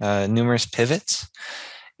careers, numerous pivots,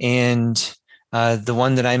 and the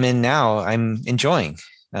one that I'm in now, I'm enjoying,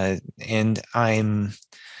 and I'm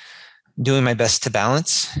doing my best to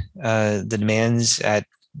balance the demands at,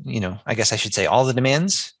 I guess I should say all the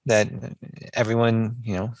demands that everyone,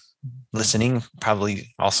 listening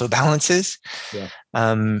probably also balances. Yeah.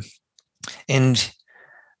 And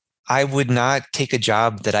I would not take a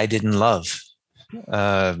job that I didn't love.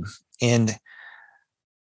 And,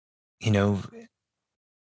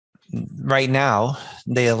 right now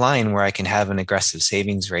they align where I can have an aggressive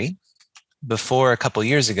savings rate. Before, a couple of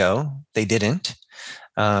years ago, they didn't.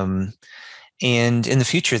 And in the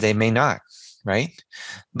future, they may not, right?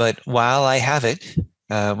 But while I have it,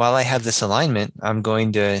 while I have this alignment, I'm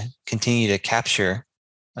going to continue to capture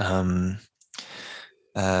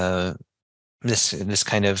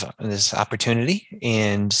this opportunity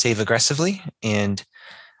and save aggressively. And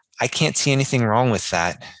I can't see anything wrong with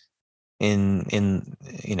that in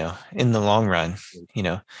the long run.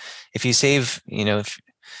 If you save,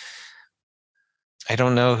 I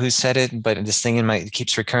don't know who said it, but this thing it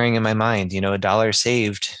keeps recurring in my mind. $1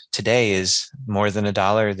 saved today is more than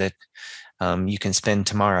 $1 that you can spend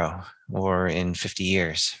tomorrow or in 50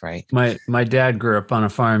 years, right? My dad grew up on a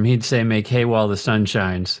farm. He'd say, "Make hay while the sun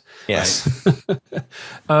shines." Yes.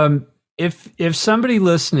 Right? If somebody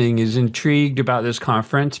listening is intrigued about this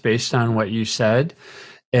conference based on what you said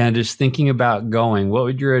and is thinking about going, what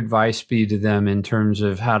would your advice be to them in terms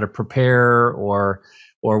of how to prepare or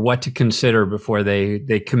what to consider before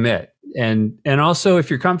they commit? And also, if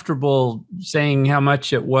you're comfortable saying how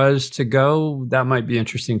much it was to go, that might be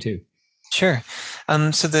interesting too. Sure.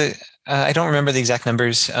 So I don't remember the exact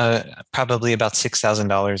numbers, probably about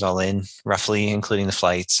 $6,000 all in, roughly, including the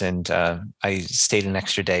flights. And I stayed an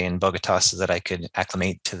extra day in Bogotá so that I could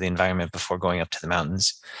acclimate to the environment before going up to the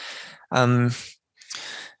mountains.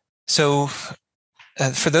 So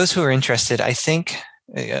for those who are interested, I think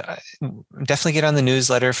definitely get on the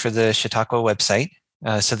newsletter for the Chautauqua website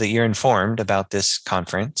so that you're informed about this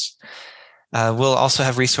conference. We'll also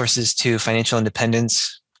have resources to financial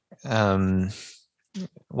independence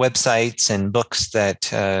websites and books that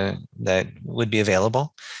would be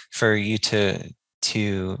available for you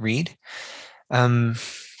to read. I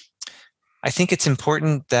think it's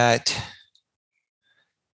important that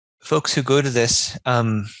folks who go to this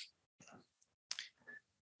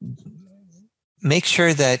make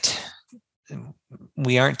sure that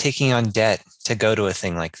we aren't taking on debt to go to a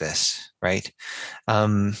thing like this, right?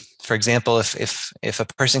 For example, if a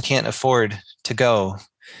person can't afford to go,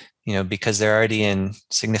 because they're already in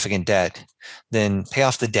significant debt, then pay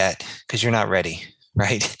off the debt because you're not ready,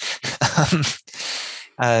 right?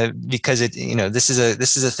 Because this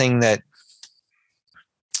is a thing that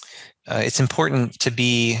it's important to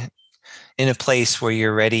be in a place where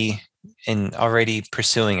you're ready and already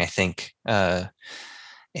pursuing, I think,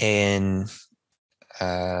 in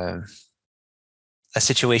a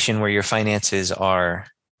situation where your finances are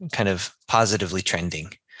kind of positively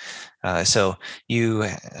trending. So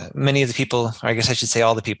many of the people, or I guess I should say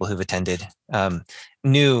all the people who've attended,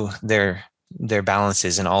 knew their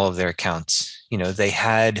balances in all of their accounts. They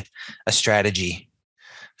had a strategy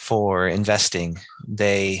for investing.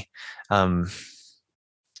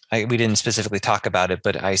 We didn't specifically talk about it,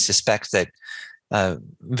 but I suspect that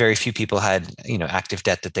very few people had, active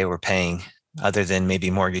debt that they were paying other than maybe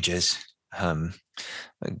mortgages.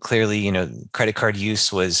 Clearly, credit card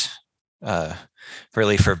use was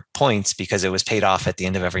really for points because it was paid off at the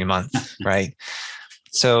end of every month, right?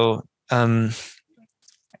 So I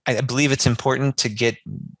believe it's important to get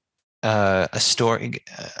a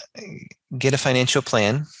financial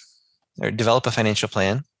plan or develop a financial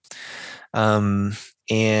plan,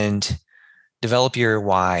 and develop your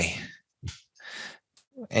why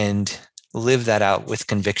and live that out with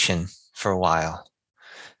conviction for a while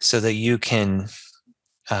so that you can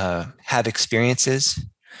have experiences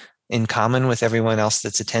in common with everyone else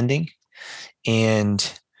that's attending.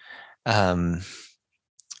 And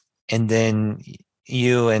then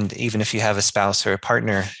you, and even if you have a spouse or a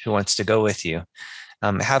partner who wants to go with you,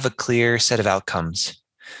 have a clear set of outcomes.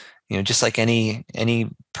 Just like any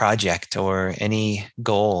project or any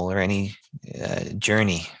goal or any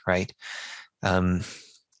journey, right?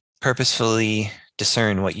 Purposefully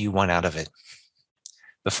discern what you want out of it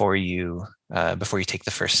before you take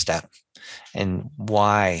the first step, and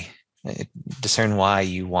discern why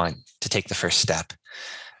you want to take the first step.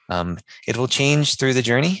 It will change through the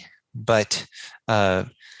journey, but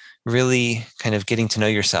really kind of getting to know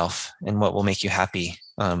yourself and what will make you happy,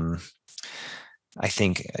 I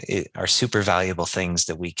think are super valuable things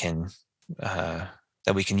that we can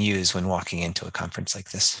use when walking into a conference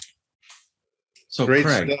like this. So Great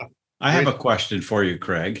Craig, stuff. I have a question for you,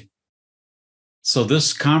 Craig. So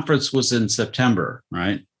this conference was in September,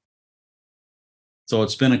 right? So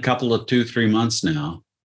it's been a couple of 2-3 months now.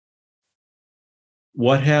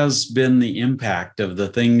 What has been the impact of the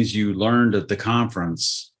things you learned at the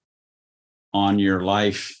conference on your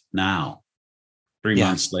life now, 3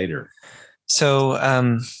 months later? So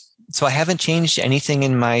I haven't changed anything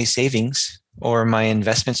in my savings or my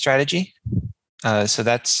investment strategy. So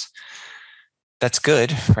that's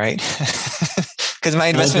good, right? Because my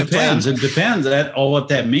investment plan. It depends. What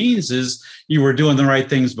that means is you were doing the right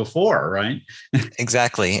things before, right?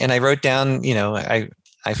 Exactly. And I wrote down,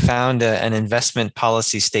 I found an investment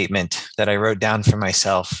policy statement that I wrote down for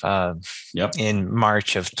myself in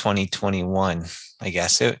March of 2021, I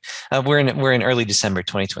guess. We're in early December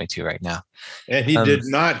 2022 right now. And he did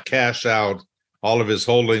not cash out all of his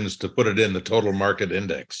holdings to put it in the total market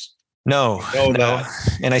index. No.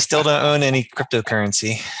 And I still don't own any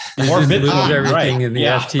cryptocurrency. Or Bitcoin, everything in the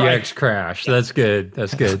FTX crash. That's good.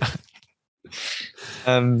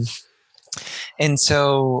 And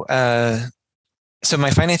so my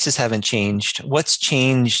finances haven't changed. What's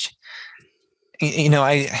changed?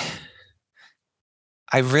 I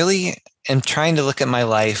really am trying to look at my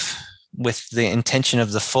life with the intention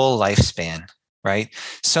of the full lifespan, right?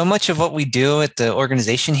 So much of what we do at the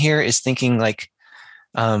organization here is thinking like,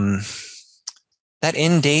 that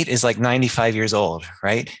end date is like 95 years old,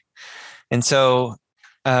 right? And so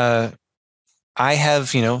I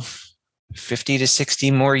have, 50 to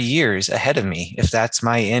 60 more years ahead of me if that's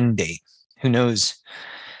my end date. Who knows?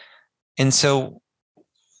 And so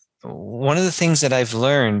one of the things that I've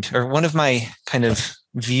learned, or one of my kind of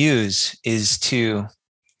views, is to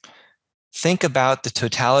think about the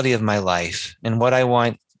totality of my life and what I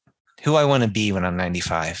want, who I want to be when I'm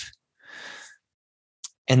 95.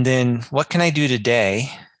 And then what can I do today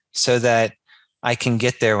so that I can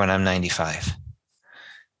get there when I'm 95?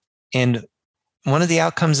 And one of the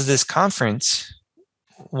outcomes of this conference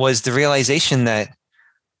was the realization that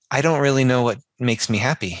I don't really know what makes me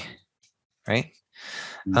happy, right?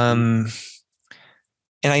 Mm-hmm.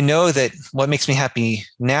 And I know that what makes me happy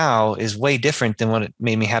now is way different than what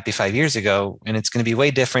made me happy 5 years ago. And it's going to be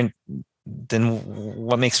way different than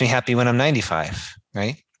what makes me happy when I'm 95,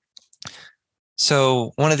 right?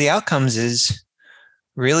 So one of the outcomes is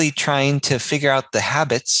really trying to figure out the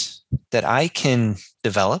habits that I can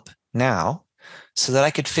develop now so that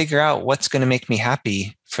I could figure out what's going to make me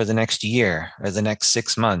happy for the next year or the next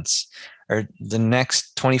 6 months or the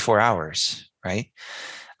next 24 hours, right?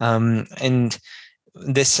 And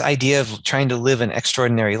this idea of trying to live an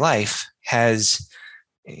extraordinary life has,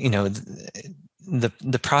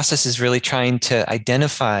 the process is really trying to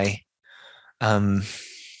identify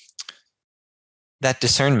that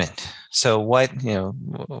discernment. So what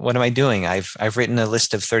am I doing? I've written a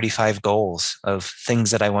list of 35 goals of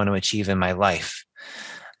things that I want to achieve in my life.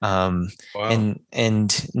 Wow. And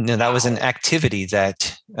that was an activity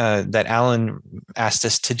that Alan asked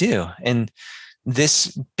us to do. And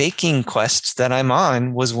this baking quest that I'm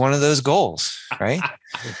on was one of those goals, right?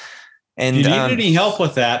 And if you need any help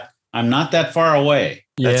with that, I'm not that far away.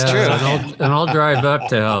 That's true. And I'll drive up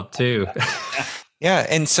to help too. Yeah.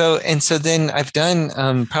 And so then I've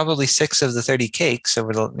done probably 6 of the 30 cakes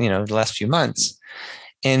over the last few months.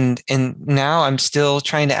 And now I'm still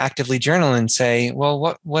trying to actively journal and say,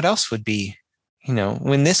 well, what else would be,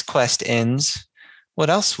 when this quest ends, what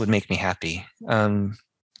else would make me happy?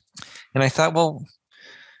 And I thought, well,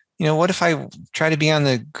 what if I try to be on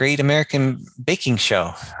the Great American Baking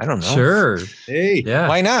Show? I don't know. Sure. Hey, yeah.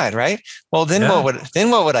 Why not? Right. Well, then what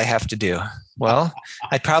would I have to do? Well,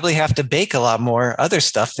 I'd probably have to bake a lot more other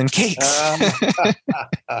stuff than cakes.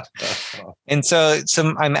 And so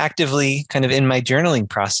I'm actively kind of in my journaling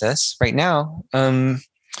process right now,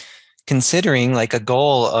 considering like a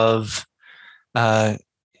goal of, I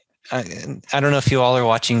don't know if you all are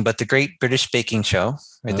watching, but the Great British Baking Show,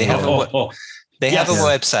 right? They have have a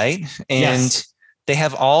website, and they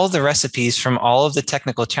have all the recipes from all of the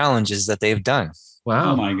technical challenges that they've done.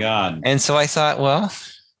 Wow. Oh my God. And so I thought, well,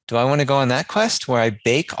 do I want to go on that quest where I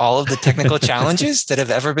bake all of the technical challenges that have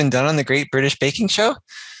ever been done on the Great British Baking Show?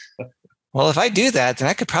 Well, if I do that, then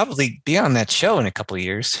I could probably be on that show in a couple of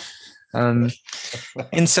years. And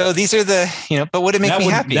so these are the, but would it make me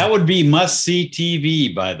happy? That would be must-see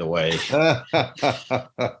TV, by the way.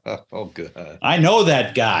 Oh, good. I know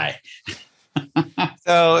that guy.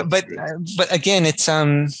 So, but again, it's,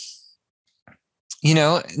 that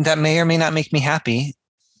may or may not make me happy.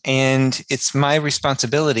 And it's my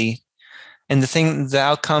responsibility. And the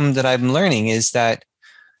outcome that I'm learning is that,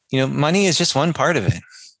 money is just one part of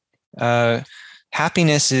it.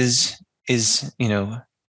 Happiness is,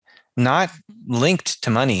 not linked to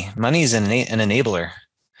money. Money is an enabler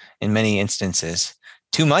in many instances.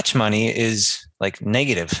 Too much money is like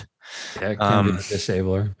negative. Yeah, it can be a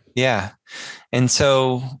disabler. Yeah. And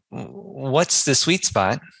so what's the sweet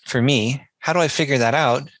spot for me? How do I figure that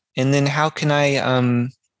out? And then how can I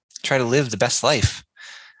try to live the best life,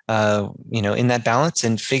 in that balance,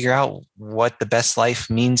 and figure out what the best life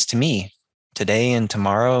means to me today and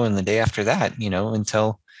tomorrow and the day after that,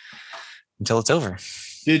 until it's over.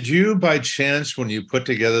 Did you, by chance, when you put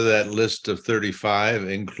together that list of 35,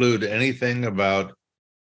 include anything about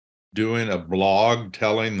doing a blog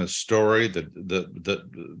telling the story,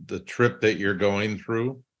 the trip that you're going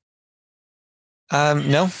through?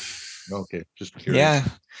 No. Okay, just curious. Yeah,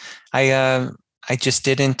 I just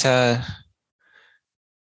didn't. I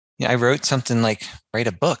wrote something like write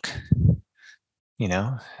a book.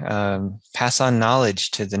 Pass on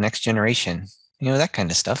knowledge to the next generation. That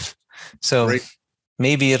kind of stuff. So. Great.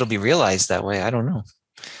 Maybe it'll be realized that way. I don't know.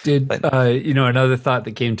 Another thought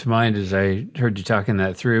that came to mind as I heard you talking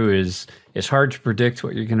that through is it's hard to predict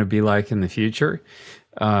what you're going to be like in the future.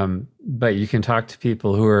 But you can talk to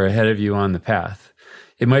people who are ahead of you on the path.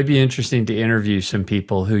 It might be interesting to interview some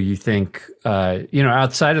people who you think,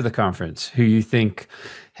 outside of the conference, who you think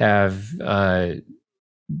have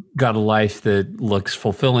got a life that looks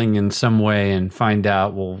fulfilling in some way, and find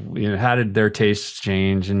out, well, how did their tastes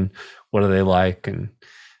change and what do they like? And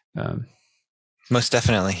most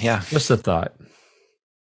definitely, yeah. What's the thought?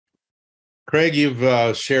 Craig,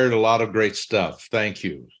 you've shared a lot of great stuff. Thank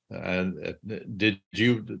you. And did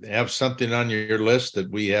you have something on your list that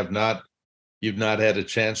you've not had a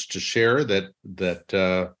chance to share? That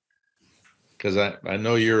because I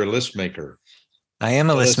know you're a list maker. I am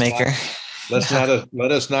a list maker. Let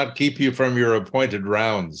us not keep you from your appointed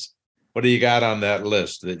rounds. What do you got on that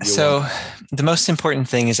list? The most important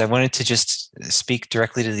thing is I wanted to just speak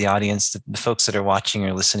directly to the audience, the folks that are watching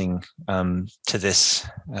or listening to this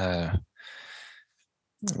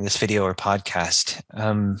video or podcast.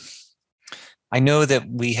 I know that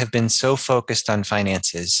we have been so focused on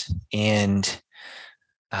finances, and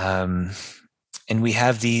we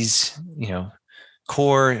have these,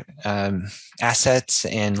 core assets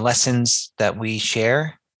and lessons that we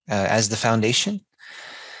share as the foundation.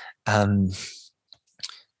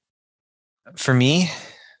 For me,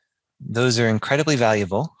 those are incredibly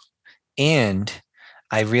valuable. And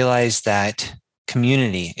I realized that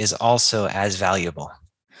community is also as valuable.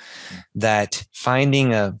 That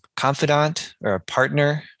finding a confidant or a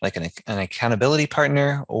partner, like an accountability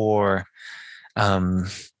partner, or a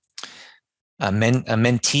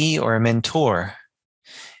mentee or a mentor,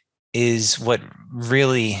 is what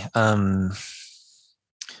really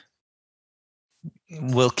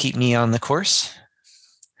will keep me on the course.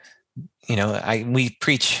 We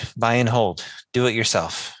preach buy and hold, do it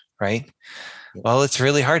yourself, right? Well, it's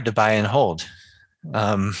really hard to buy and hold.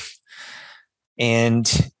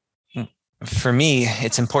 And for me,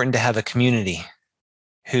 it's important to have a community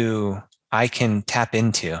who I can tap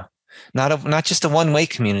into. Not just a one-way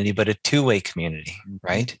community, but a two-way community,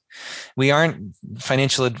 right? We aren't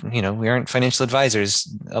financial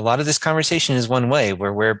advisors. A lot of this conversation is one way,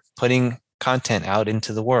 where we're putting content out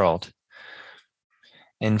into the world.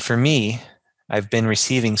 And for me, I've been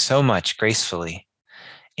receiving so much gracefully.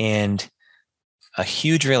 And a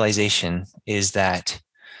huge realization is that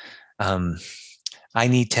I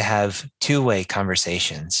need to have two-way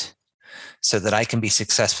conversations so that I can be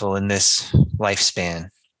successful in this lifespan.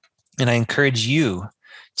 And I encourage you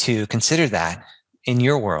to consider that in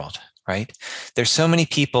your world, right? There's so many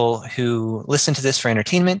people who listen to this for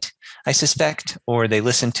entertainment, I suspect, or they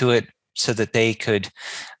listen to it so that they could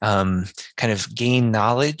kind of gain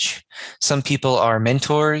knowledge. Some people are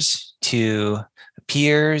mentors to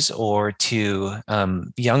peers or to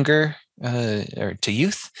younger or to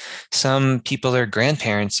youth. Some people are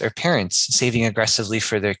grandparents or parents saving aggressively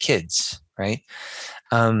for their kids, right?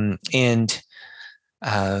 And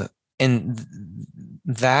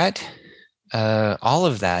that all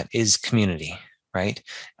of that is community, right?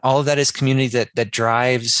 All of that is community that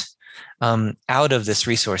drives out of this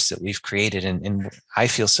resource that we've created. And I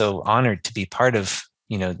feel so honored to be part of,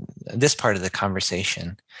 this part of the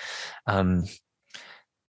conversation.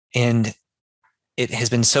 And it has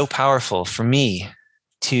been so powerful for me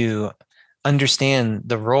to understand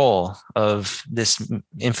the role of this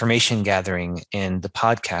information gathering and the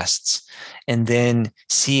podcasts, and then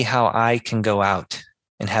see how I can go out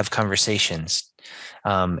and have conversations,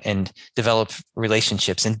 and develop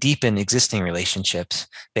relationships and deepen existing relationships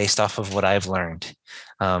based off of what I've learned.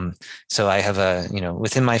 So I have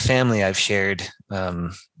within my family, I've shared, my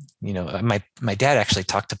dad actually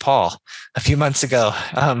talked to Paul a few months ago,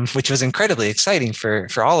 which was incredibly exciting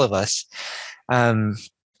for all of us.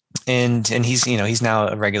 And he's now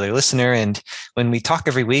a regular listener. And when we talk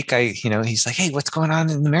every week, he's like, "Hey, what's going on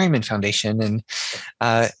in the Merriman Foundation?"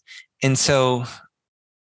 And so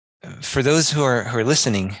for those who are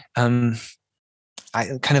listening, kind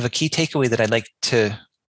of a key takeaway that I'd like to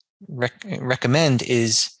recommend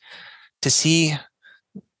is to see,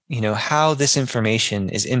 how this information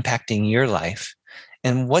is impacting your life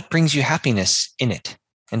and what brings you happiness in it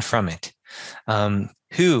and from it.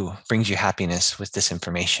 Who brings you happiness with this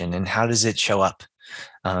information, and how does it show up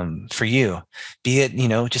for you? Be it,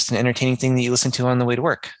 just an entertaining thing that you listen to on the way to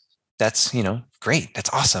work. That's, great. That's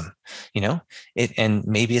awesome. And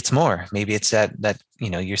maybe it's more. Maybe it's that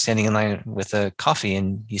you're standing in line with a coffee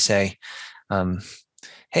and you say,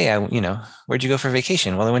 "Hey, where'd you go for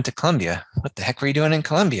vacation?" "Well, I went to Colombia." "What the heck were you doing in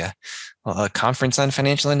Colombia?" "Well, a conference on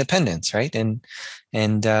financial independence," right? And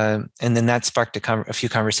then that sparked a few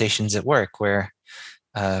conversations at work where,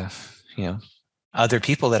 other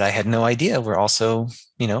people that I had no idea were also,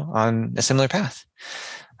 on a similar path.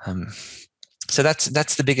 So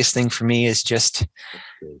that's the biggest thing for me, is just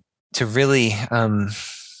to really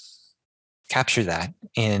capture that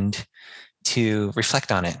and to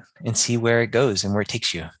reflect on it and see where it goes and where it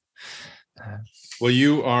takes you. Well,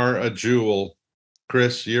 you are a jewel.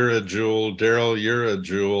 Chris, you're a jewel. Daryl, you're a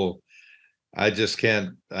jewel. I just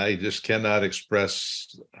cannot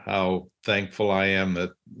express how thankful I am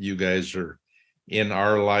that you guys are in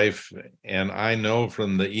our life. And I know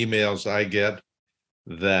from the emails I get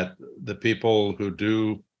that the people who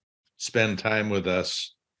do spend time with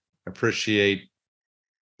us appreciate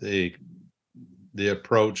the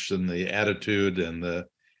approach and the attitude and the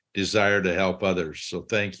desire to help others. So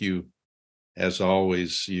thank you. As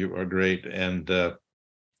always, you are great. And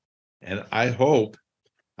I hope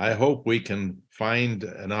we can find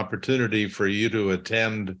an opportunity for you to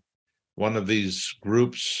attend one of these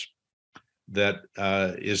groups that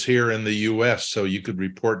is here in the US, so you could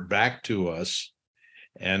report back to us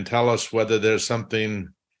and tell us whether there's something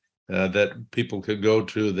that people could go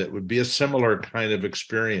to that would be a similar kind of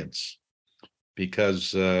experience,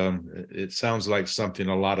 because it sounds like something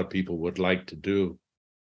a lot of people would like to do.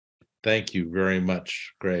 Thank you very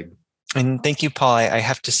much, Greg. And thank you, Paul. I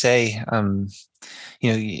have to say,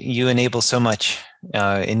 you enable so much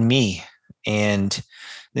in me, and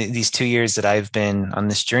these 2 years that I've been on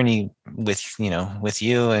this journey with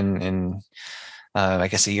you and I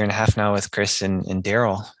guess a year and a half now with Chris and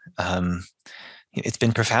Daryl, it's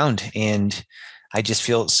been profound. And I just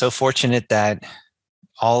feel so fortunate that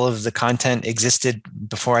all of the content existed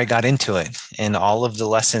before I got into it, and all of the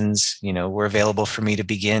lessons, were available for me to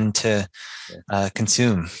begin to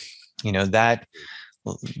consume. That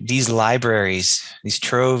these libraries, these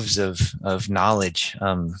troves of knowledge,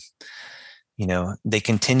 they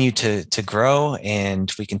continue to grow,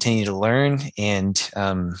 and we continue to learn. And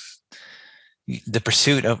the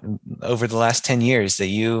pursuit of over the last 10 years that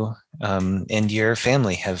you and your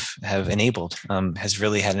family have enabled has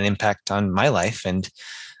really had an impact on my life. And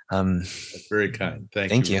that's very kind.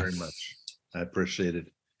 Thank you very much. I appreciate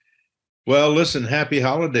it. Well, listen, happy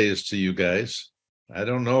holidays to you guys. I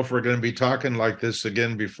don't know if we're going to be talking like this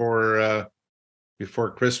again before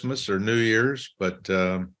Christmas or New Year's, but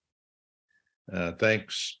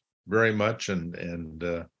thanks very much, and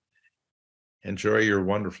enjoy your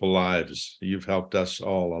wonderful lives. You've helped us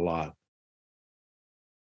all a lot.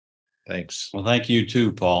 Thanks. Well, thank you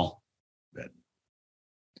too, Paul.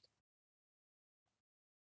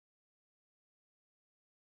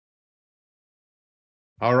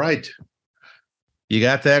 All right. You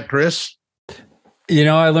got that, Chris?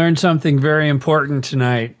 I learned something very important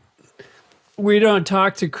tonight. We don't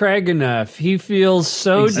talk to Craig enough. He feels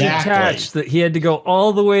so detached that he had to go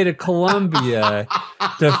all the way to Colombia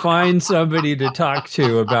to find somebody to talk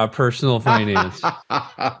to about personal finance.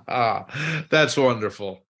 That's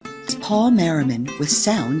wonderful. It's Paul Merriman with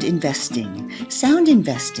Sound Investing. Sound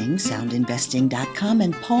Investing, soundinvesting.com,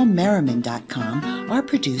 and paulmerriman.com are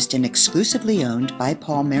produced and exclusively owned by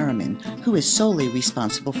Paul Merriman, who is solely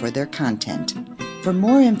responsible for their content. For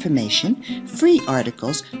more information, free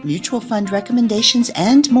articles, mutual fund recommendations,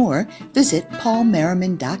 and more, visit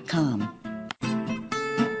paulmerriman.com.